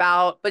talking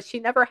about, but she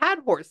never had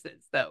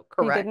horses though,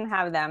 She correct? didn't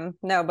have them.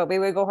 No, but we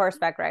would go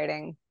horseback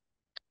riding.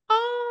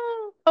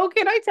 Oh,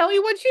 can I tell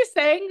you what she's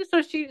saying?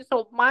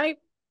 So my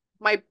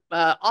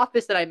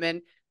office that I'm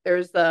in,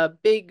 there's a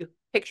big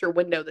picture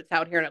window that's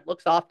out here and it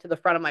looks off to the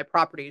front of my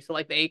property. So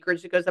like the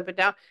acreage that goes up and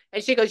down.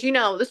 And she goes,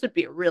 this would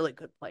be a really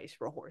good place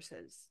for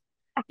horses.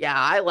 Yeah,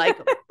 I like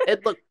them.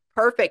 It looked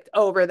perfect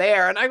over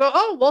there. And I go,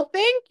 oh, well,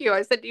 thank you.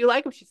 I said, do you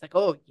like them? She's like,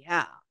 oh,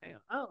 yeah. I go,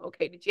 oh,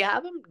 okay. Did you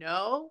have them?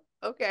 No.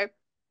 Okay.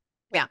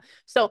 Yeah.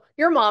 So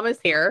your mom is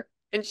here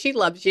and she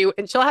loves you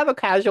and she'll have a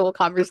casual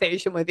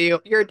conversation with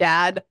you. Your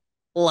dad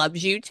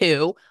loves you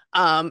too.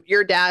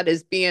 Your dad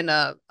is being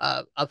a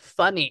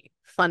funny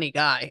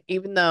guy,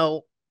 even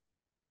though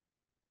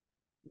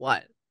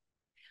what?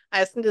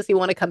 I asked him, does he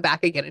want to come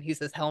back again? And he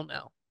says, hell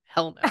no.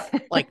 Hell no.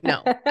 Like,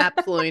 no,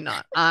 absolutely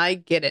not. I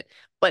get it.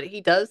 But he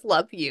does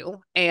love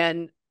you.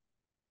 And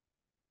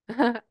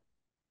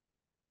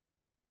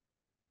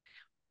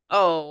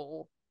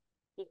oh,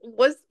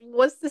 was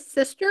the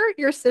sister,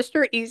 your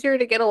sister, easier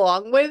to get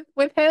along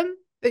with him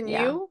than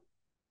Yeah. you?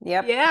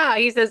 Yep. Yeah,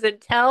 he says,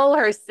 and tell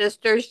her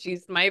sister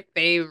she's my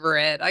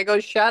favorite. I go,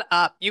 shut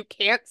up. You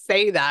can't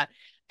say that.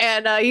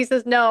 And he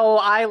says, no,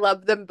 I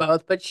love them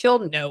both, but she'll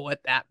know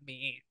what that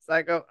means.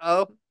 I go,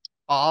 oh,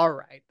 all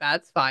right,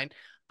 that's fine.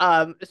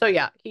 So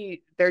yeah,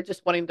 they're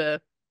just wanting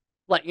to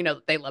let you know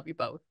that they love you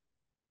both.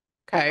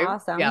 Okay. Yeah,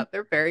 Awesome.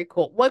 they're very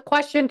cool. What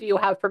question do you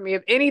have for me,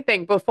 of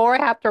anything, before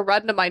I have to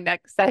run to my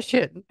next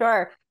session?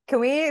 Sure. Can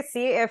we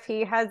see if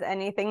he has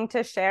anything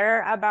to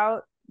share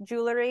about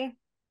jewelry?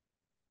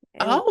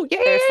 And Oh, yeah,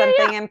 yeah, there's yeah,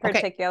 something yeah. in Okay.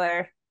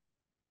 particular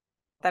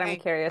that I'm Okay.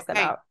 curious Okay.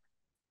 about.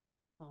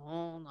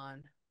 Hold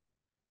on.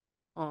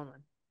 Hold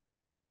on.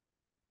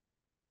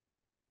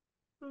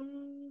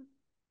 Hmm.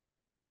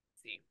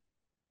 Let's see.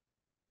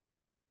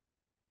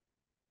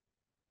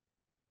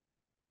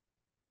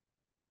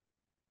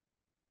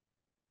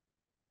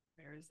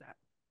 Where is that?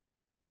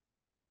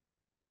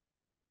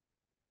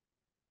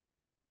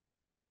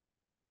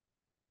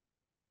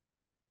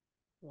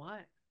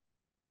 What?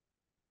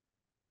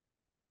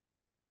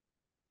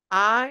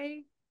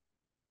 I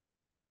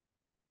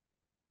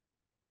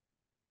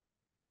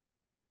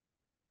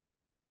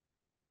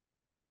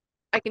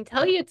I can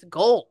tell you it's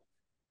gold.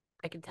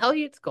 I can tell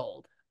you it's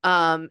gold.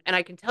 And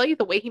I can tell you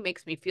the way he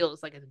makes me feel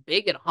is like it's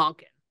big and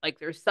honking. Like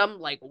there's some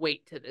like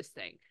weight to this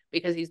thing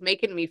because he's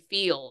making me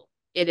feel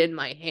it in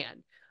my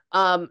hand.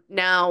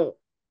 Now,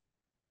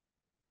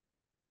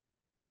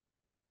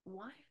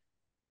 what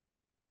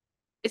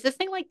is this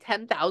thing like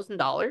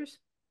 $10,000?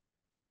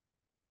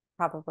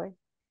 Probably.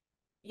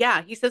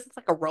 Yeah, he says it's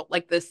like a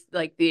like this,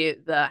 like the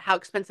how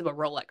expensive a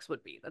Rolex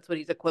would be. That's what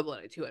he's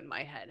equivalent to in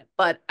my head.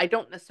 But I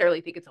don't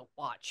necessarily think it's a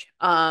watch.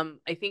 I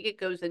think it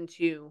goes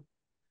into,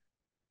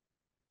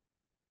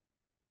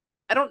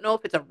 I don't know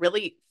if it's a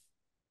really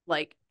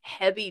like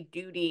heavy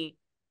duty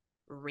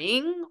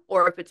ring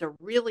or if it's a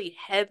really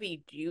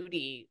heavy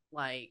duty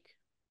like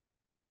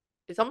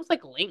it's almost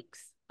like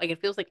links. Like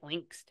it feels like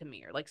links to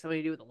me or like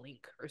somebody to do with a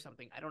link or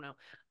something. I don't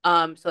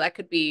know. So that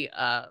could be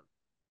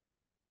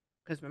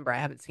because remember I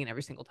haven't seen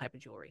every single type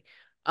of jewelry.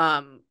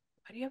 Why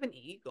do you have an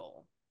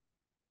eagle?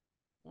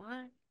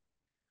 What?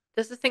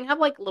 Does this thing have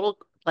like little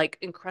like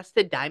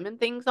encrusted diamond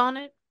things on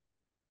it?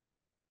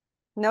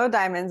 No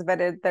diamonds, but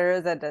there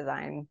is a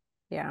design.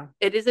 Yeah.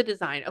 It is a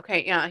design.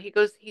 Okay, yeah.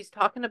 He's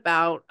talking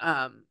about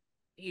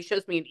he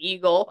shows me an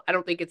eagle. I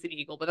don't think it's an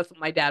eagle, but that's what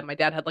my dad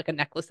had like a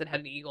necklace that had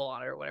an eagle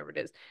on it or whatever it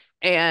is.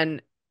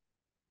 And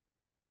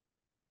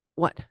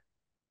what?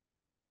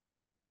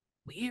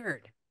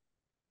 Weird.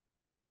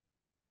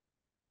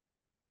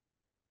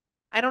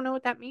 I don't know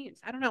what that means.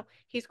 I don't know.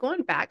 He's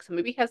going back, so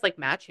maybe he has like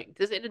matching.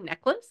 Is it a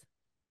necklace?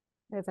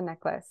 There's a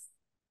necklace.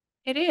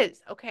 It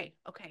is. Okay.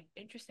 Okay.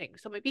 Interesting.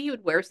 So maybe he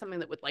would wear something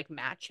that would like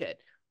match it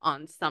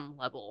on some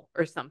level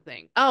or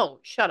something. Oh,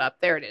 shut up.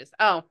 There it is.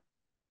 Oh,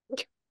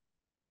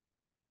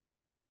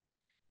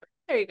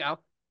 there you go.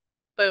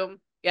 Boom.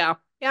 Yeah.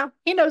 Yeah.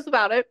 He knows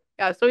about it.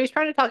 Yeah. So he's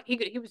trying to talk.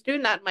 He was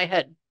doing that in my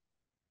head.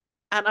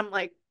 And I'm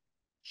like,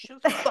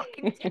 just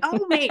fucking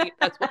tell me.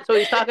 That's what, so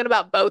he's talking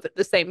about both at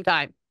the same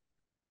time.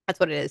 That's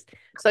what it is.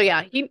 So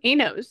yeah, he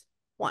knows.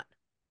 What?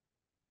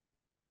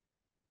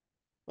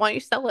 Why don't you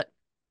sell it?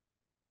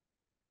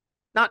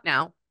 Not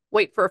now.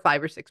 Wait for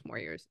 5 or 6 more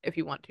years if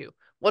you want to.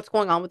 What's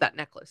going on with that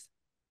necklace?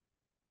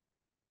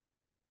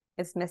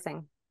 It's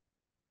missing.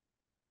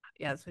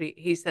 Yeah, that's what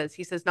he says.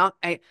 He says, not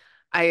I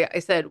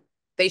said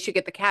they should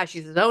get the cash.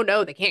 He says, oh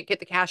no, they can't get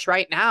the cash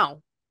right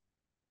now.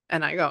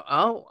 And I go,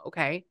 oh,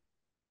 okay.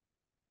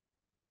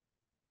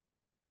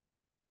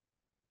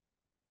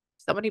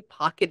 Somebody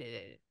pocketed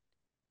it.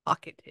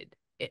 Pocketed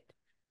it.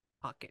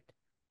 Pocket.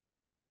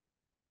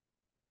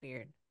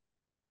 Weird.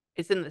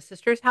 It's in the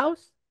sister's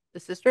house? The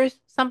sisters,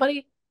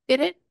 somebody did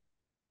it?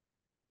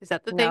 Is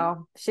that the thing?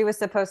 No, she was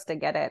supposed to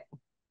get it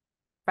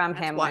from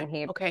That's him why. when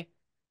he Okay.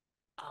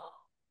 Oh,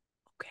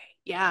 okay.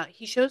 Yeah,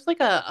 he shows like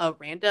a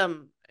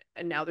random,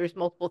 and now there's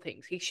multiple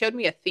things. He showed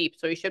me a thief,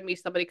 so he showed me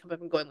somebody coming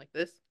up and going like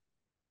this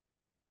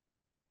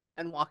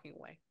and walking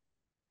away.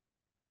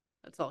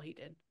 That's all he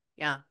did.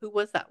 Yeah. Who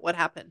was that? What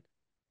happened?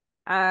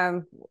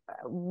 um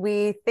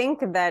we think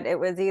that it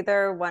was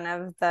either one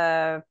of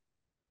the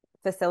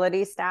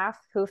facility staff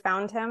who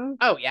found him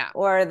Oh yeah.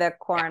 or the Yeah.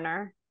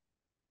 coroner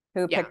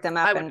who Yeah. picked him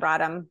I up would and brought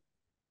him.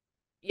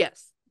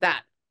 yes,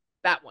 that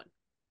one.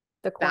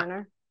 The That one.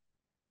 coroner.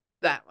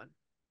 That one.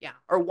 Yeah.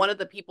 Or one of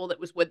the people that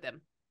was with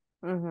them.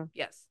 Mm-hmm.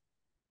 Yes.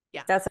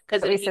 Yeah. That's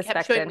Because what we he kept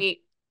showing suspected.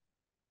 me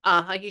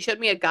he showed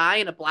me a guy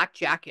in a black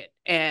jacket,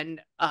 and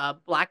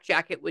black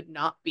jacket would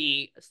not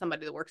be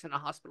somebody that works in a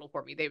hospital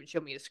for me. They would show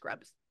me his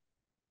scrubs.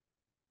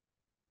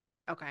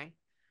 Okay.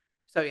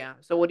 So yeah.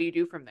 So what do you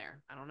do from there?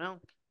 I don't know.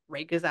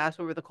 Rake his ass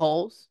over the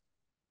coals?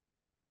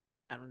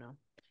 I don't know.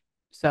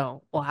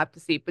 So we'll have to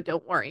see, but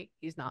don't worry,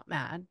 he's not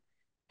mad.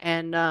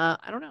 And I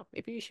don't know.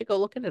 Maybe you should go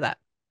look into that.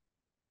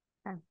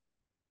 Okay.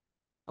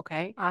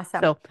 Okay.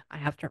 Awesome. So I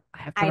have to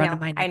run to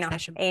my I next know.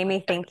 session. But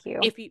Amy, thank you.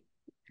 if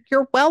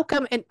you're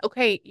welcome, and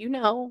okay,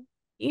 email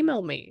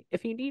me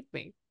if you need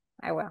me.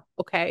 I will.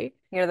 Okay.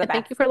 You're the And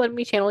thank best. you for letting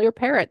me channel your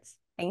parents.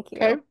 Thank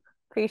Okay. you.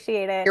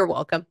 Appreciate it. You're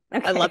welcome.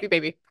 I love Okay. you,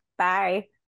 baby. Bye.